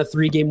Wings are on a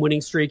 3-game winning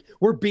streak.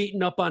 We're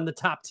beating up on the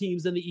top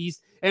teams in the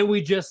East, and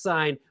we just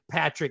signed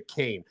Patrick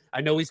Kane.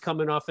 I know he's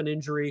coming off an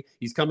injury.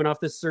 He's coming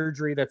off this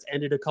surgery that's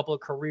ended a couple of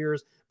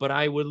careers, but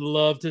I would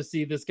love to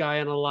see this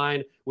guy on a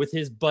line with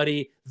his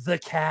buddy, the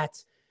Cat,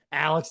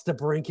 Alex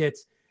DeBrincat.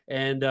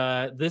 And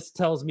this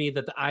tells me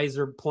that the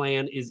Iser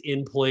plan is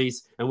in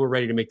place, and we're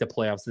ready to make the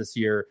playoffs this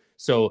year.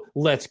 So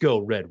let's go,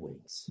 Red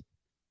Wings.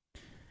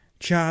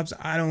 Chops,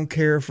 I don't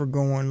care if we're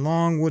going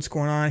long. What's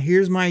going on?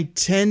 Here's my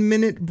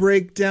 10-minute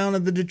breakdown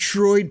of the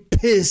Detroit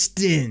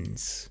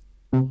Pistons.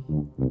 All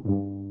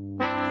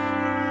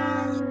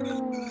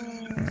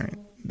right.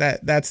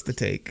 That's the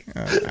take.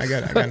 I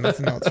got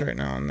nothing else right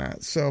now on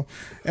that. So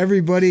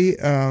everybody,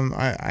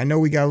 I know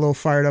we got a little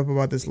fired up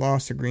about this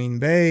loss to Green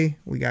Bay.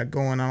 We got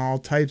going on all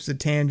types of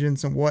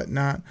tangents and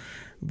whatnot.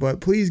 But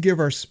please give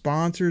our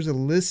sponsors a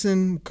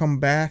listen. Come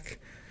back.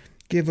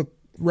 Give a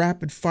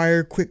rapid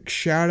fire quick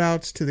shout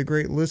outs to the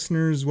great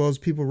listeners as well as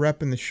people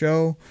repping the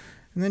show.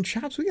 And then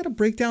Chops, we got to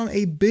break down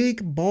a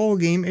big ball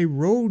game, a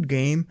road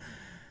game.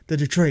 The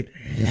Detroit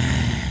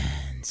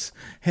Lions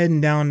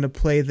heading down to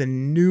play the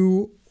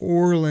New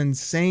Orleans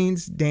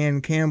Saints,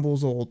 Dan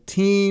Campbell's old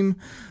team.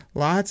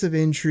 Lots of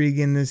intrigue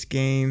in this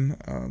game.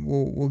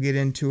 We'll get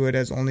into it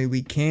as only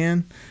we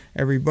can.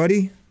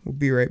 Everybody, we'll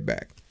be right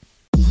back.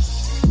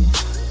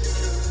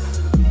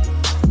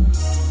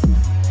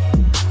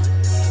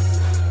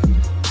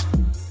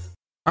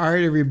 All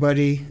right,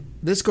 everybody.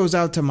 This goes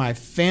out to my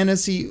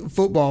fantasy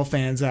football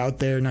fans out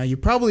there. Now, you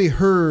probably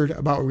heard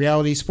about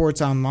Reality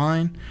Sports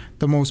Online,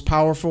 the most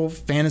powerful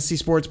fantasy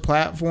sports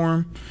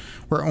platform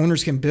where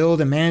owners can build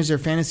and manage their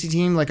fantasy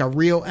team like a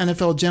real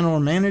NFL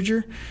general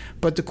manager.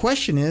 But the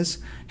question is,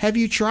 have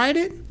you tried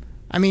it?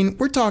 I mean,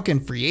 we're talking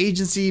free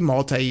agency,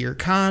 multi-year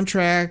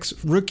contracts,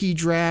 rookie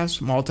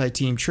drafts,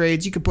 multi-team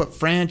trades. You could put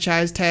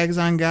franchise tags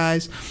on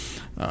guys.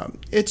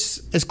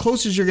 It's as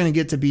close as you're going to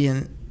get to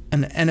being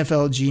an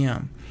NFL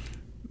GM.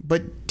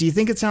 But do you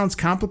think it sounds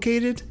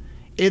complicated?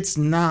 It's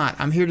not.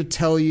 I'm here to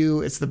tell you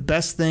it's the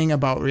best thing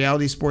about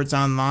Reality Sports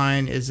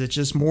Online is it's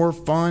just more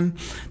fun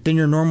than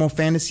your normal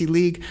fantasy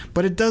league,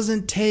 but it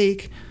doesn't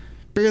take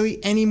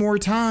barely any more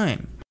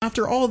time.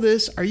 After all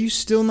this, are you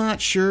still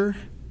not sure?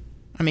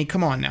 I mean,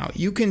 come on now.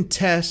 You can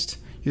test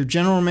your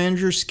general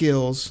manager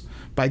skills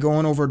by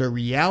going over to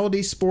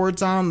Reality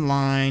Sports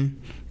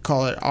Online,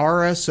 call it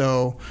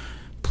RSO.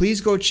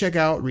 Please go check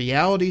out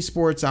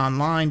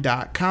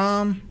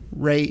realitysportsonline.com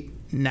right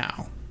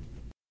now.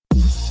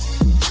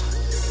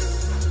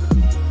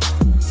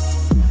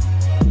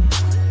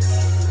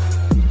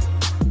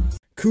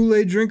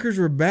 Koolaid drinkers,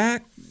 we're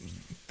back.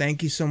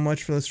 thank you so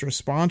much for listening to our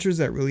sponsors.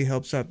 That really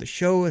helps out the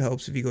show. It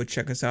helps if you go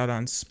check us out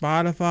on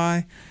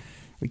Spotify.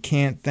 We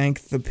can't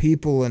thank the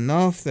people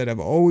enough that have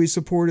always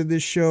supported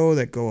this show,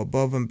 that go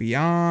above and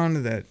beyond,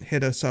 that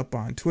hit us up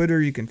on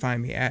Twitter. You can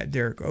find me at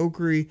Derek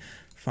Oakery.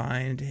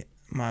 Find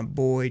my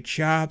boy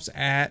Chops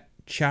at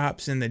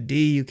Chops in the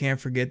D. You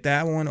can't forget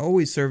that one.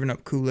 Always serving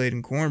up Kool-Aid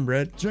and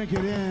cornbread. Drink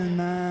it in,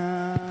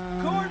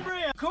 man.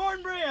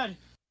 Cornbread!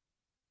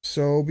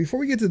 So before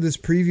we get to this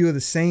preview of the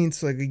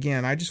Saints,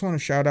 again, I just want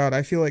to shout out.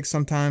 I feel like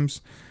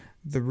sometimes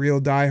the real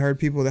diehard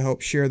people that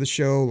help share the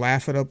show,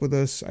 laugh it up with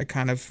us, I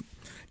kind of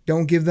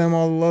don't give them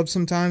all the love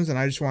sometimes, and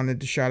I just wanted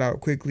to shout out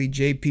quickly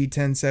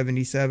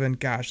JP1077.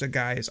 Gosh, the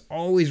guy is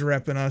always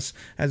repping us,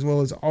 as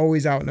well as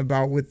always out and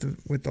about with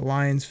the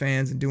Lions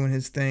fans and doing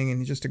his thing, and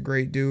he's just a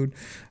great dude.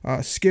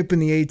 Skip in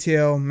the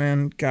ATL,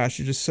 man, gosh,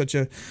 you're just such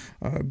a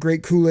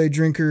great Kool-Aid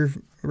drinker,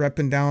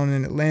 repping down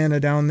in Atlanta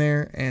down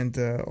there, and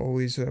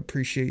always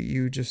appreciate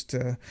you just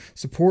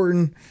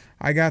supporting.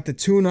 I got the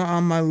Tuna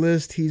on my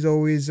list. He's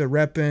always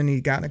repping.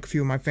 He got in a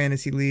few of my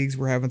fantasy leagues.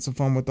 We're having some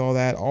fun with all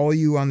that. All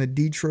you on the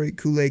Detroit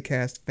Kool-Aid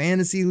Cast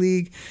Fantasy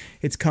League,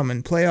 it's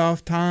coming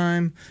playoff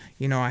time.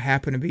 You know, I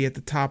happen to be at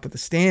the top of the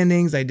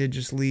standings. I did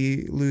just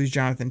lose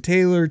Jonathan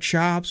Taylor.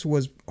 Chops I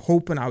was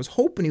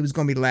hoping he was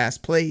going to be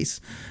last place,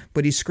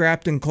 but he's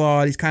scrapped and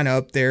clawed. He's kind of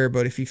up there,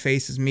 but if he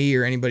faces me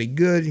or anybody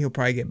good, he'll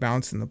probably get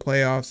bounced in the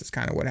playoffs. That's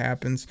kind of what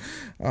happens.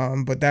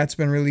 But that's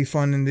been really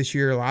fun in this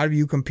year. A lot of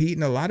you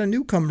competing, a lot of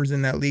newcomers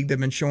in that league that have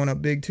been showing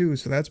up big too,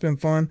 so that's been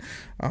fun.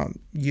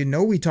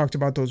 We talked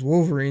about those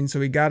Wolverines, so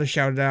we got to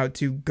shout it out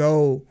to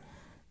Go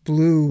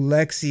Blue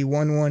Lexi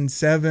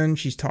 117.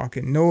 She's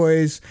talking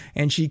noise,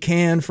 and she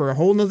can for a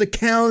whole nother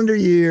calendar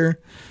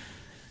year,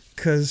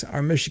 because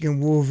our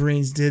Michigan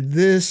Wolverines did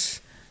this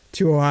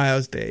to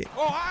Ohio State.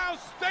 Ohio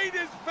State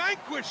is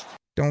vanquished.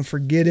 Don't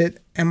forget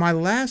it. And my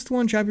last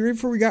one, Choppy, right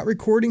before we got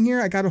recording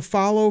here, I got a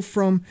follow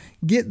from,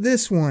 get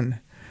this one,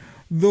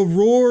 the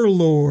Roar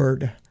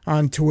Lord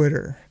on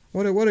Twitter.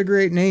 What a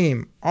great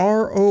name.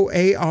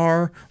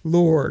 ROAR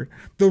Lord.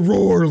 The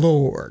Roar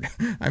Lord.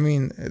 I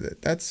mean,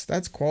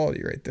 that's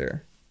quality right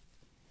there.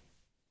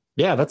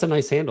 Yeah, that's a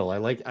nice handle. I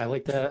like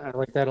that. I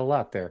like that a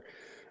lot there.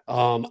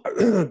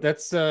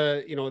 That's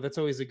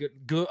always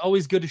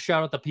always good to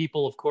shout out the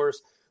people, of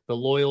course, the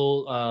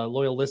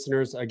loyal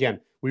listeners. Again,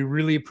 we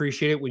really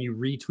appreciate it when you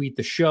retweet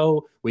the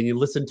show, when you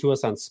listen to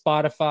us on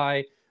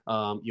Spotify,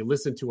 you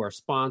listen to our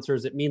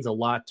sponsors. It means a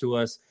lot to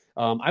us.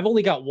 I've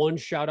only got one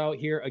shout out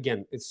here.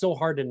 Again, it's so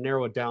hard to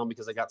narrow it down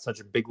because I got such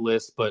a big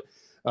list, but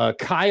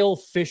Kyle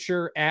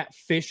Fisher at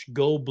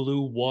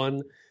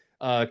FishGoBlue1.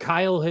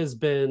 Kyle has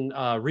been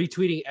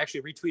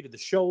retweeted the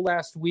show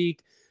last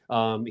week.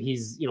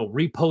 He's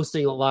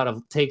reposting a lot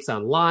of takes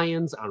on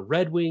Lions, on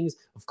Red Wings,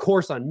 of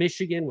course on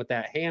Michigan with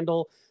that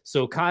handle.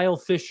 So Kyle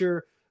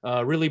Fisher,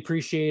 really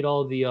appreciate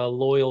all the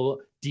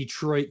loyal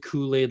Detroit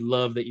Kool-Aid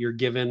love that you're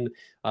giving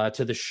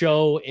to the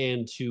show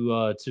and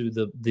to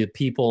the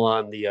people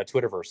on the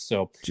Twitterverse.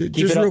 So keep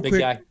it up, big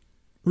guy.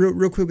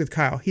 Real quick with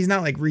Kyle, he's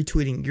not like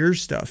retweeting your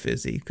stuff,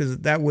 is he? Because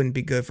that wouldn't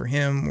be good for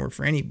him or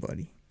for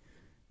anybody.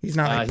 He's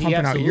not like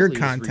pumping out your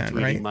content,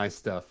 right? My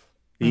stuff.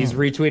 He's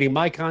retweeting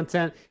my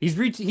content. He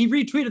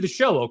retweeted the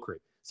show, Oakery.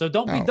 So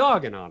don't be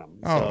dogging on him.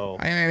 So.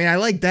 I mean, I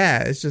like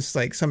that. It's just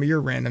like some of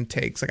your random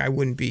takes. Like I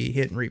wouldn't be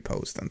hitting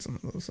repost on some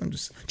of those. I'm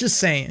just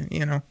saying,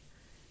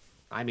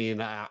 I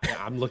mean,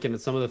 I'm looking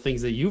at some of the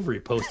things that you've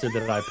reposted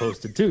that I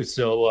posted too.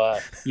 So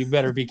you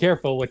better be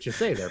careful what you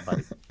say there,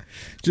 buddy.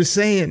 Just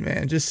saying,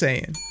 man. Just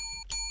saying.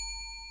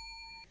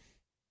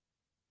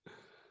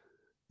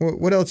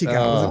 What else you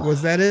got?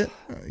 Was that it?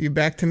 You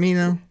back to me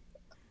now?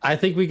 I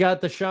think we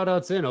got the shout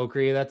outs in,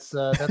 Oakery. That's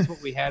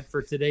what we had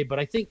for today. But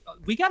I think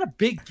we got a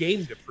big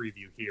game to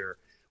preview here.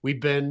 We've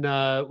been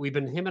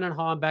hemming and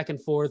hawing back and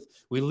forth.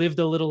 We lived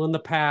a little in the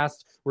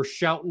past. We're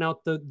shouting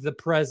out the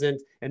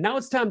present, and now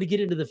it's time to get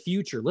into the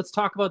future. Let's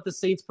talk about the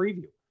Saints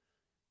preview.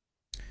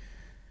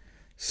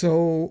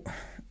 So,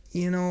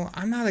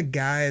 I'm not a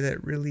guy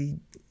that really,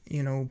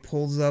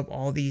 pulls up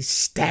all these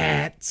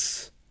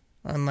stats,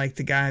 unlike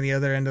the guy on the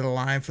other end of the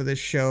line for this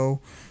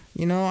show.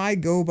 I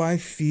go by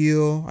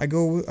feel. I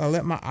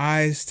let my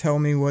eyes tell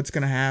me what's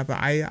gonna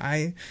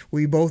happen.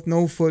 We both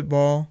know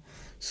football.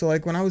 So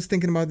like when I was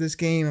thinking about this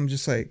game, I'm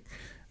just like,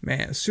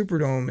 man,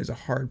 Superdome is a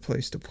hard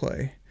place to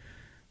play.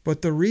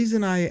 But the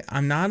reason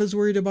I'm not as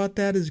worried about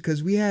that is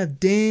because we have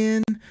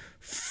Dan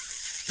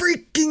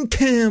freaking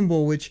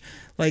Campbell, which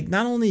like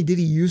not only did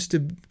he used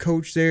to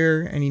coach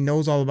there and he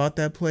knows all about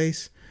that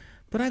place,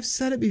 but I've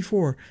said it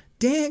before.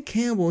 Dan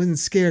Campbell isn't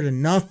scared of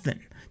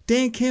nothing.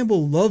 Dan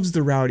Campbell loves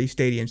the rowdy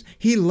stadiums.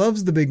 He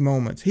loves the big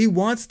moments. He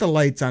wants the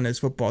lights on his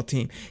football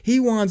team. He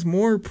wants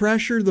more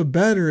pressure, the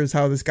better is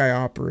how this guy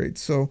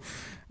operates. So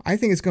I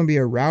think it's going to be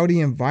a rowdy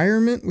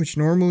environment, which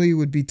normally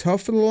would be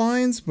tough for the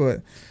Lions,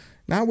 but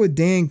not with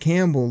Dan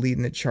Campbell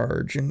leading the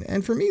charge.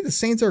 And for me, the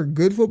Saints are a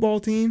good football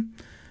team.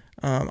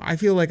 I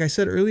feel like I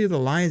said earlier, the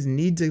Lions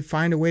need to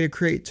find a way to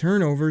create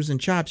turnovers.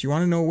 And Chops, you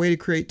want to know a way to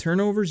create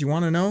turnovers? You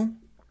want to know?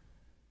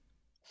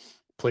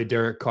 Play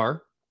Derek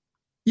Carr.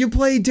 You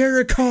play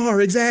Derek Carr.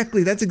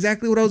 Exactly. That's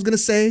exactly what I was going to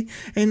say.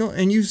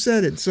 And you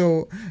said it.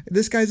 So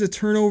this guy's a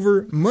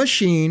turnover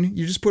machine.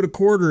 You just put a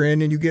quarter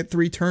in and you get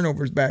 3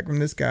 turnovers back from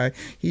this guy.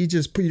 You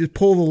just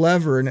pull the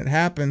lever and it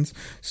happens.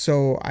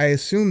 So I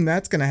assume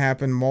that's going to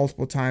happen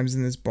multiple times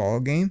in this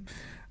ball game.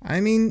 I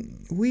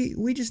mean,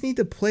 we just need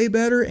to play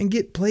better and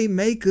get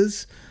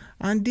playmakers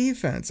on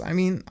defense. I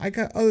mean, I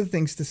got other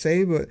things to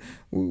say, but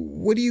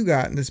what do you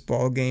got in this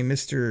ball game,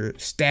 Mr.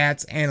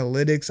 Stats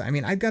Analytics? I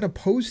mean, I got a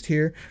post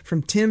here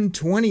from Tim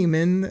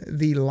Twentyman,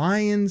 the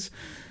Lions,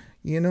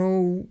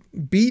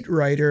 beat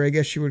writer, I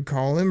guess you would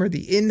call him, or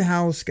the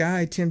in-house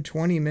guy. Tim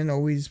Twentyman,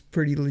 always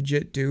pretty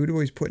legit dude,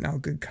 always putting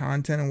out good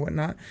content and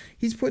whatnot.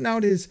 He's putting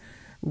out his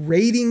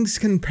ratings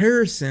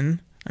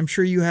comparison. I'm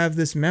sure you have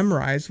this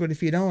memorized, but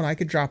if you don't, I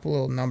could drop a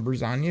little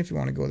numbers on you if you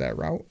want to go that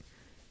route.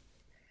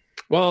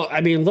 Well,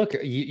 I mean, look,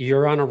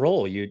 you're on a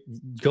roll. You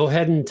go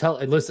ahead and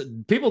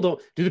listen. Do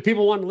the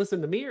people want to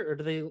listen to me or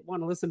do they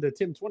want to listen to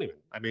Tim Twentyman?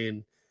 I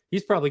mean,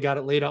 he's probably got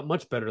it laid out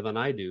much better than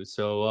I do.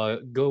 So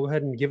go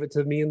ahead and give it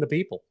to me and the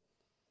people.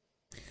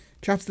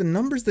 Chops, the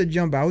numbers that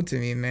jump out to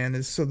me, man,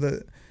 is so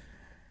the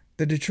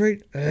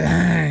Detroit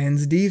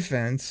Lions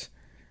defense,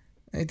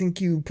 I think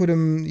you put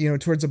him,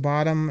 towards the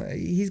bottom.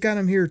 He's got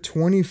him here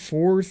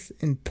 24th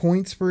in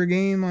points per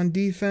game on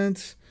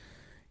defense.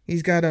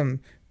 He's got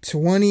him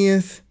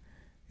 20th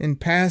in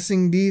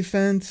passing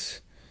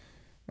defense.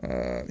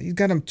 He's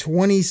got him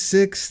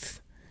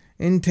 26th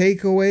in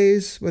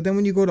takeaways. But then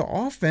when you go to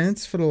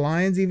offense for the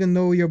Lions, even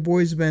though your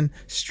boy's been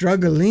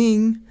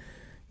struggling,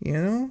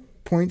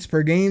 points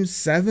per game,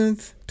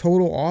 7th,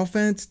 total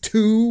offense,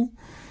 2,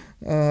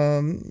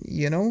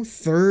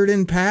 3rd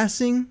in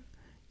passing.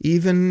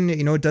 Even,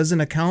 it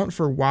doesn't account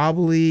for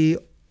wobbly,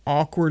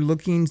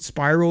 awkward-looking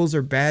spirals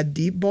or bad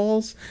deep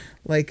balls.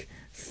 Like,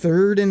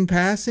 3rd in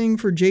passing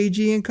for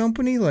JG and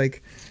company.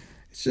 Like,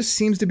 it just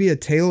seems to be a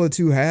tale of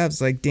two halves.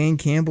 Like, Dan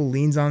Campbell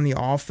leans on the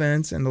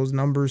offense, and those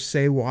numbers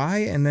say why.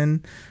 And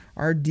then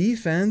our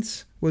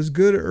defense was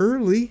good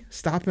early,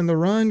 stopping the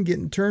run,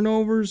 getting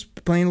turnovers,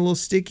 playing a little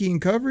sticky in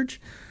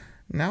coverage.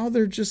 Now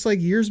they're just like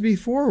years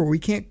before where we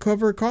can't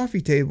cover a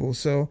coffee table.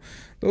 So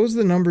those are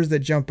the numbers that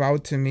jump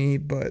out to me.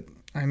 But,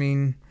 I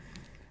mean,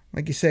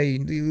 like you say,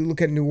 you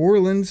look at New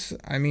Orleans,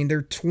 I mean,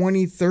 they're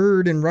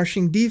 23rd in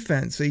rushing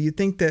defense. So you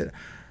think that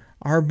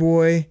our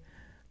boy,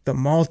 the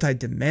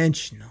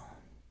multidimensional,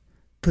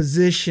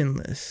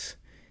 positionless,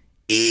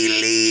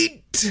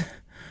 elite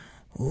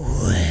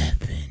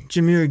weapon,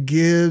 Jahmyr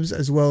Gibbs,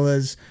 as well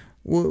as,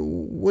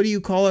 what do you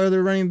call our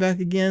other running back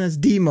again? That's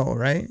Demo,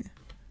 right?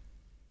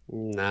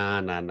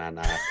 Nah.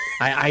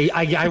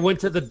 I went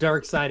to the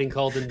dark side and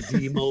called him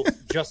Demo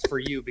just for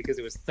you because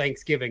it was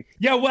Thanksgiving.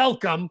 You're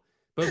welcome.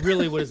 But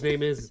really what his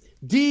name is,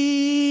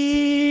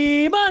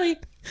 D-Money.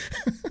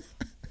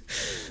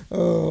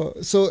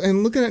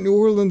 And looking at New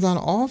Orleans on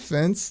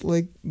offense,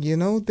 like,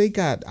 they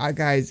got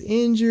guys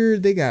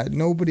injured. They got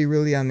nobody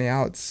really on the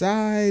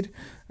outside.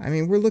 I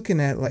mean, we're looking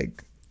at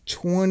like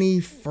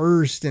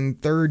 21st in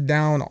third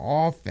down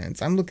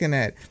offense. I'm looking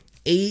at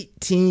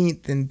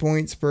 18th in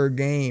points per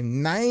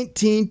game,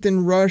 19th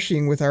in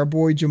rushing with our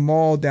boy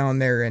Jamal down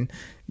there and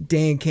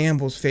Dan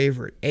Campbell's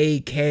favorite,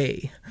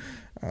 AK.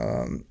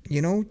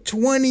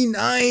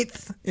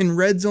 29th in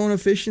red zone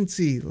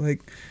efficiency.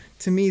 Like,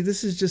 to me,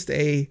 this is just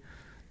the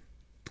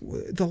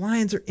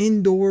Lions are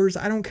indoors.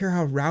 I don't care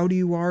how rowdy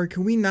you are.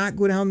 Can we not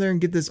go down there and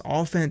get this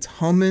offense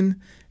humming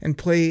and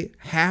play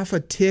half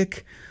a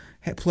tick,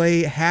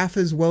 play half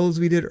as well as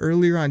we did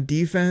earlier on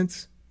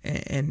defense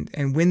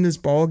and win this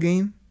ball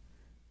game?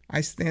 I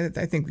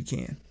think we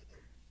can.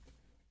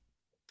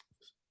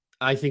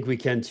 I think we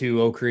can too,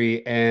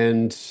 Okri.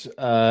 And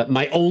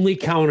my only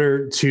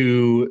counter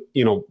to,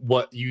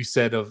 what you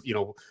said of,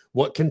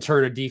 what can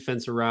turn a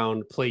defense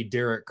around, play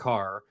Derek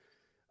Carr,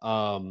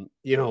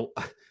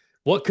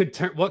 what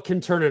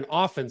can turn an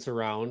offense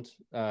around?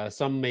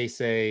 Some may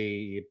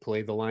say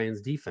play the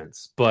Lions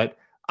defense, but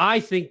I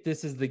think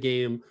this is the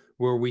game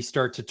where we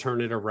start to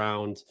turn it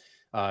around.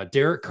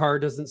 Derek Carr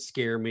doesn't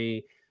scare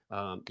me.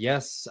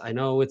 Yes, I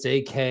know it's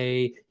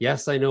AK.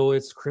 Yes, I know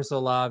it's Chris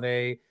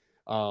Olave.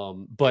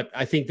 But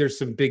I think there's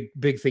some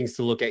big things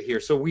to look at here.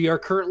 So we are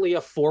currently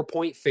a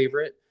 4-point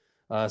favorite.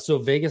 So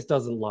Vegas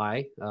doesn't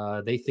lie.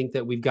 They think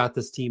that we've got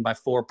this team by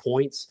 4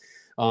 points.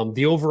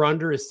 The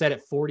over-under is set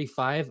at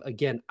 45.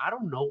 Again, I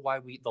don't know why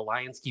the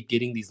Lions keep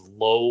getting these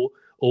low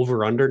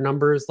over-under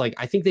numbers. Like,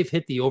 I think they've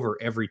hit the over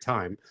every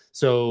time.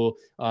 So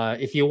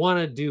if you want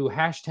to do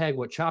hashtag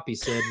what Choppy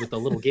said with the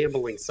little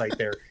gambling site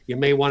there, you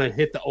may want to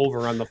hit the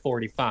over on the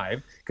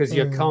 45 because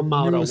you come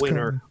out a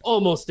winner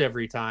almost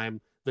every time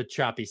the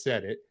Choppy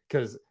said it,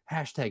 because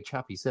hashtag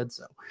Choppy said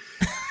so.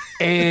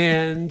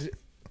 And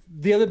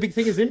the other big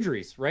thing is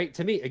injuries, right?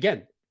 To me,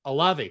 again,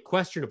 Olave,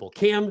 questionable.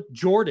 Cam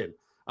Jordan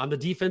on the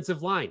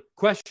defensive line,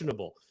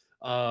 questionable.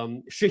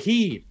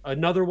 Shaheed,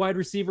 another wide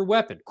receiver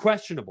weapon,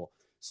 questionable.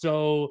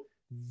 So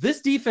this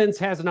defense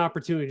has an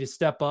opportunity to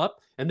step up,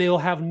 and they'll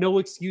have no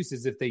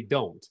excuses if they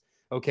don't,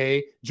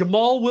 okay?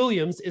 Jamal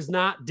Williams is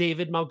not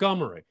David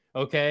Montgomery,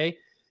 okay?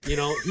 You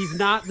know, he's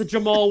not the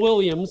Jamal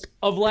Williams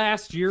of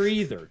last year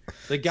either.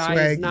 The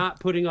guy is not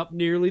putting up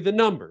nearly the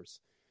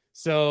numbers.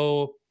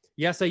 So,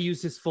 yes, I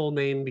used his full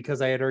name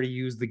because I had already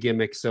used the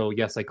gimmick. So,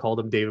 yes, I called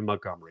him David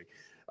Montgomery.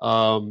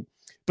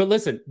 But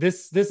listen,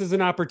 this is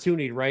an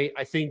opportunity, right?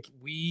 I think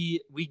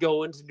we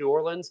go into New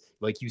Orleans.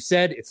 Like you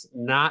said, it's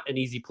not an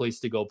easy place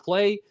to go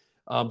play.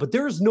 But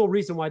there is no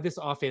reason why this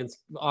offense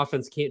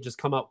can't just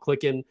come out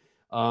clicking.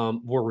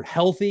 We're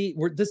healthy.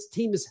 This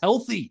team is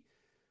healthy.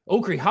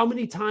 Okri, how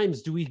many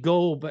times do we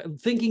go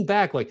thinking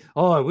back like,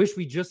 oh, I wish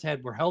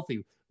we're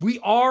healthy. We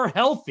are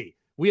healthy.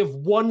 We have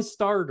one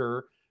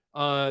starter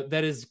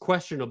that is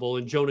questionable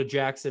in Jonah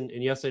Jackson.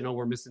 And yes, I know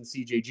we're missing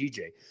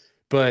CJGJ,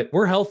 but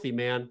we're healthy,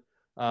 man,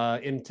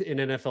 in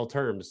NFL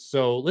terms.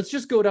 So let's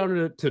just go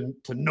down to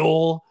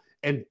Knoll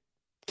and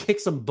kick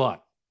some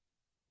butt.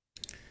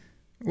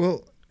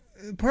 Well,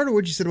 part of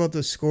what you said about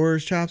the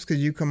scores, Chops,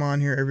 because you come on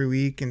here every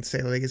week and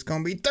say like it's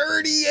gonna be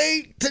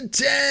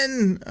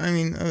 38-10. I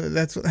mean,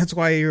 that's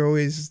why you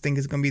always think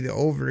it's gonna be the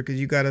over, because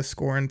you got to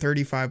score in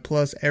 35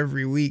 plus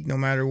every week, no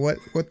matter what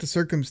the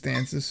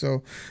circumstances.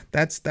 So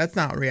that's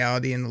not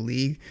reality in the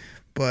league.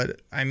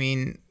 But I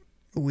mean,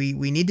 we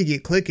need to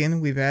get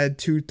clicking. We've had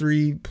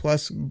 2-3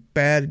 plus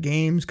bad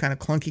games, kind of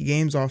clunky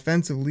games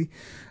offensively.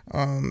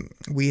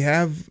 We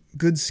have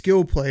good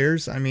skill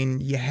players. I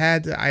mean, I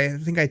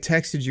think I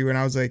texted you and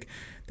I was like,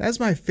 that's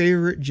my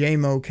favorite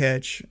J-Mo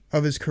catch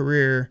of his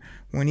career,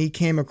 when he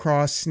came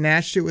across,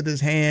 snatched it with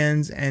his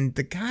hands, and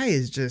the guy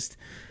he's just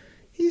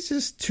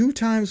 2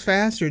 times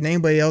faster than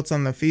anybody else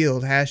on the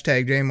field.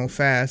 Hashtag J-Mo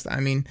fast. I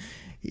mean,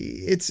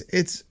 it's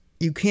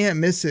you can't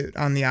miss it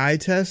on the eye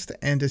test,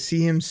 and to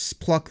see him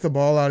pluck the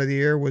ball out of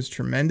the air was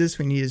tremendous.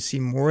 We need to see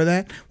more of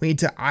that. We need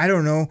to, I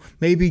don't know,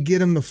 maybe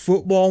get him the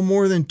football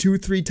more than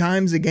 2-3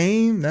 times a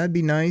game. That'd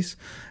be nice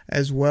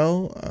as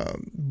well.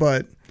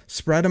 But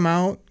spread them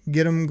out,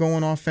 get them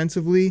going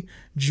offensively.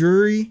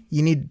 Jury,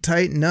 you need to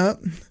tighten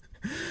up.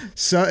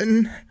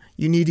 Sutton,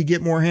 you need to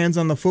get more hands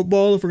on the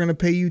football if we're going to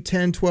pay you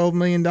 $10-12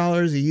 million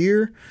a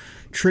year.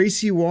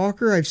 Tracy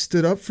Walker, I've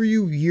stood up for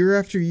you year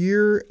after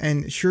year,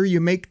 and sure,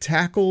 you make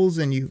tackles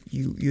and you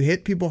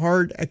hit people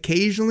hard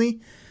occasionally.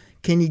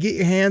 Can you get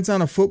your hands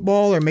on a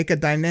football or make a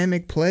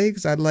dynamic play?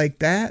 Because I'd like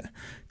that.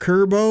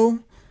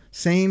 Kerbo,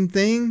 same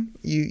thing.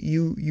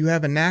 You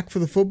have a knack for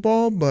the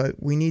football,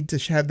 but we need to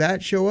have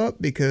that show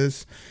up,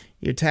 because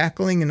your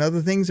tackling and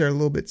other things are a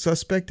little bit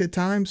suspect at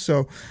times.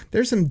 So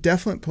there's some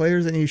definite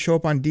players that need to show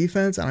up on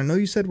defense. And I know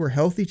you said we're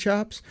healthy,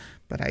 Chops,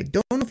 but I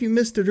don't know if you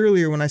missed it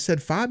earlier when I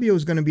said Fabio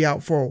is going to be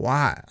out for a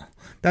while.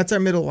 That's our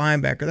middle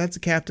linebacker. That's the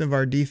captain of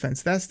our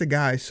defense. That's the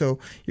guy. So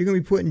you're going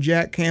to be putting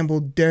Jack Campbell,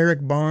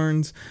 Derek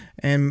Barnes,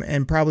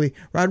 and probably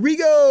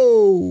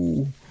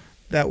Rodrigo.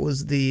 That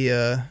was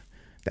the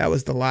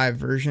live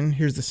version.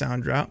 Here's the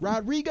sound drop.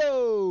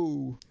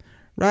 Rodrigo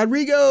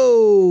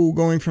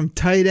going from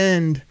tight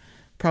end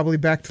probably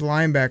back to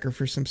linebacker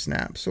for some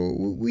snaps. So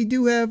we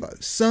do have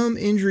some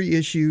injury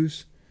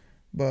issues,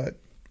 but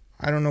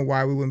I don't know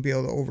why we wouldn't be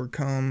able to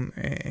overcome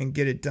and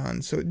get it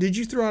done. So did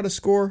you throw out a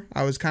score?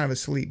 I was kind of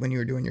asleep when you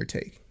were doing your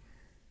take.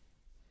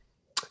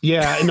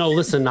 Yeah, no,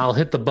 listen, I'll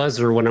hit the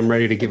buzzer when I'm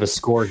ready to give a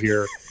score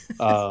here,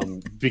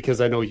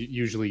 because I know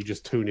usually you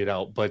just tune it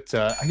out. But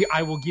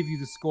I will give you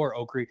the score,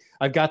 Okri.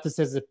 I've got this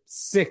as a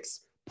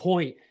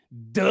 6-point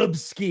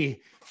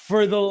dubski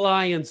for the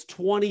Lions,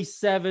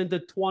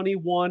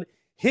 27-21.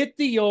 Hit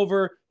the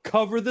over,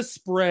 cover the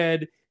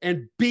spread,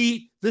 and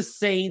beat the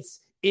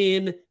Saints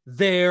in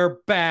their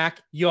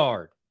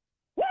backyard.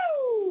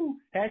 Woo!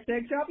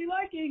 Hashtag choppy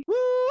liking.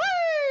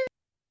 Woo-wee!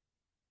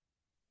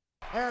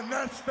 And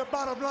that's the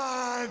bottom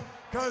line,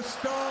 because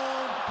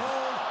Stone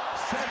Cold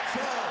said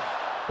so.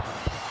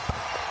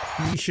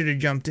 You should have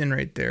jumped in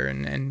right there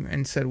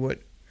and said what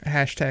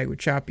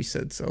Choppy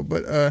said so.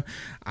 But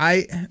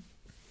I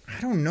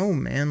don't know,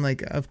 man.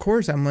 Like, of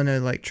course I'm going to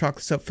like chalk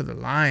this up for the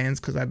Lions,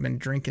 because I've been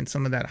drinking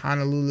some of that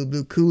Honolulu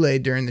Blue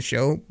Koolaid during the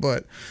show.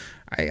 But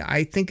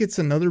I think it's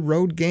another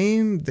road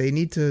game. They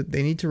need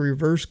to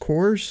reverse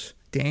course.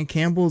 Dan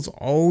Campbell's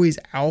always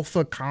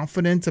alpha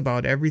confident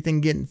about everything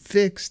getting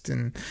fixed,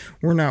 and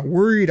we're not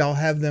worried. I'll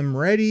have them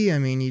ready. I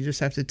mean, you just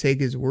have to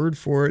take his word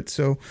for it.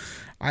 So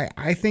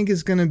I think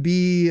it's going to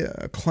be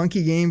a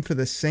clunky game for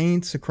the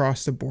Saints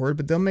across the board,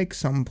 but they'll make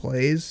some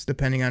plays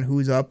depending on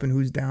who's up and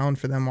who's down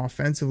for them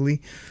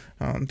offensively.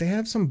 They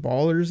have some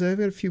ballers. They've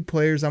got a few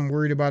players I'm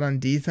worried about on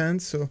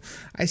defense. So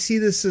I see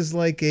this as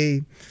like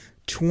a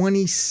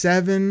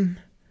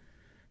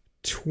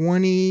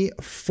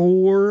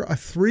 27-24, a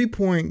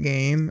 3-point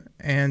game.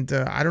 And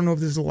I don't know if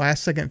this is the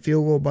last second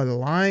field goal by the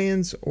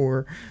Lions,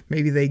 or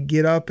maybe they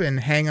get up and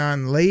hang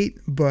on late,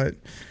 but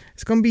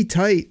it's going to be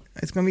tight.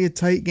 It's going to be a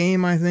tight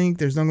game, I think.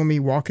 There's not going to be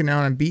walking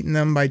out and beating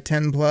them by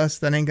 10 plus.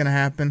 That ain't going to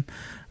happen.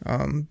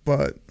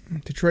 But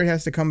Detroit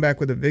has to come back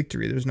with a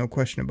victory. There's no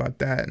question about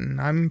that. And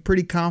I'm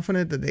pretty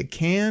confident that they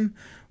can.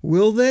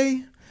 Will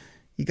they?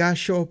 You got to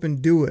show up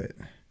and do it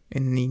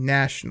in the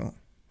National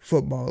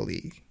Football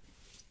League.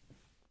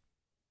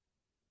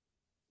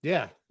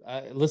 Yeah,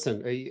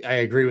 Listen, I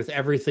agree with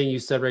everything you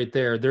said right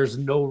there. There's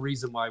no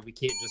reason why we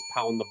can't just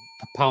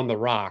pound the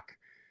rock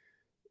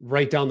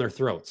right down their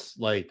throats,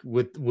 like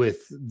with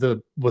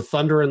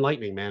thunder and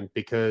lightning, man.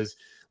 Because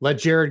let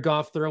Jared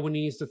Goff throw when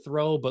he needs to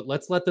throw, but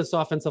let's let this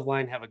offensive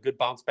line have a good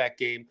bounce back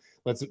game.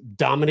 Let's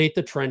dominate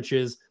the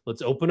trenches.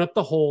 Let's open up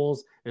the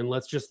holes, and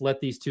let's just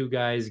let these two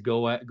guys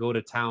go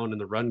to town in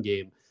the run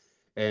game.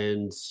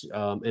 And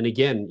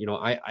again,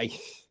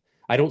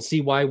 I don't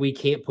see why we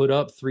can't put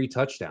up 3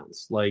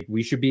 touchdowns. Like,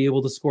 we should be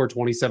able to score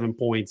 27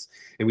 points,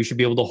 and we should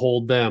be able to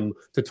hold them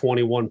to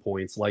 21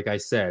 points, like I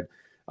said.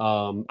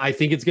 I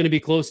think it's going to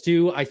be close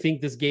to. I think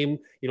this game,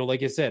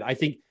 like I said, I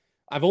think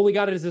I've only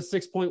got it as a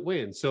 6-point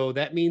win. So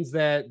that means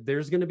that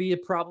there's going to be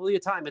probably a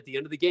time at the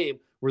end of the game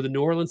where the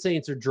New Orleans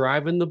Saints are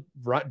driving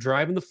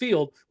the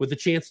field with a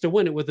chance to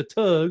win it with a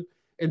tug,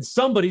 and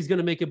somebody's going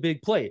to make a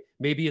big play.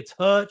 Maybe it's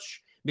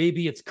Hutch,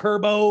 maybe it's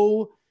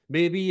Kerbo,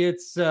 maybe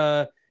it's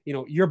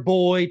your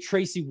boy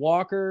Tracy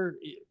Walker,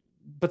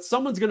 but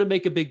someone's going to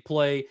make a big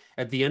play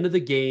at the end of the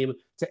game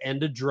to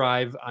end a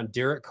drive on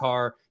Derek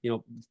Carr.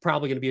 It's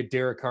probably going to be a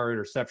Derek Carr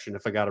interception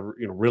if I got to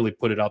really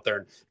put it out there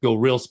and go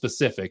real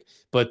specific.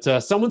 But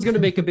someone's going to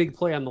make a big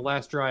play on the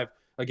last drive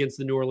against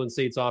the New Orleans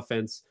Saints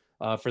offense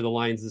for the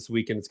Lions this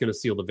week, and it's going to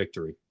seal the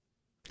victory.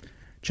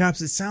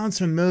 Chops, it sounds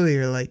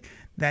familiar, like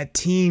that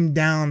team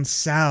down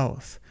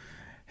south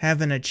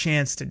having a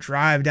chance to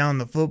drive down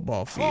the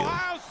football field.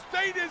 Ohio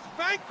State is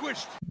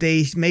vanquished.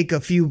 They make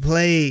a few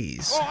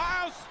plays.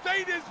 Ohio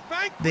State is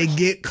vanquished. They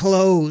get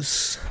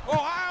close.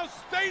 Ohio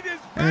State is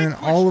vanquished. And then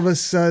all of a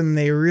sudden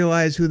they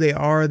realize who they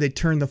are. They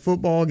turn the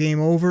football game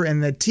over,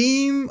 and the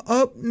team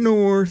up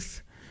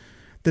north,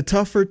 the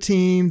tougher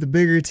team, the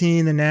bigger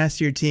team, the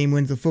nastier team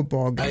wins the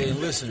football game. Hey,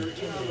 listen,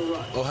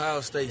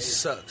 Ohio State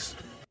sucks.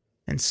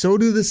 And so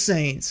do the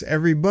Saints.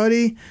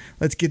 Everybody,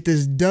 let's get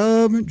this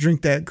dub,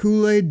 drink that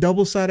Koolaid,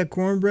 double-sided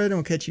cornbread, and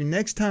we'll catch you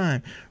next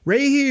time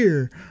right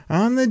here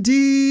on the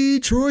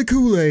Detroit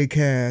Kool-Aid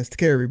Cast.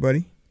 Okay,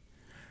 everybody,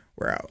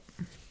 we're out.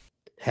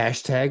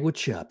 Hashtag what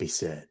Choppy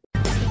said.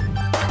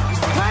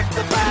 Pack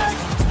the bag,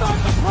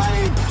 start the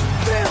plane.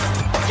 This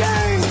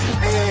game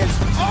is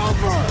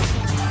over.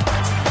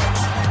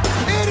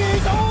 It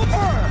is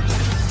over.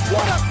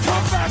 What a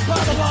comeback by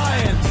the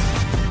Lions.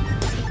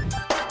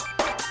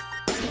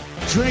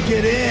 Drink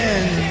it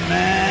in.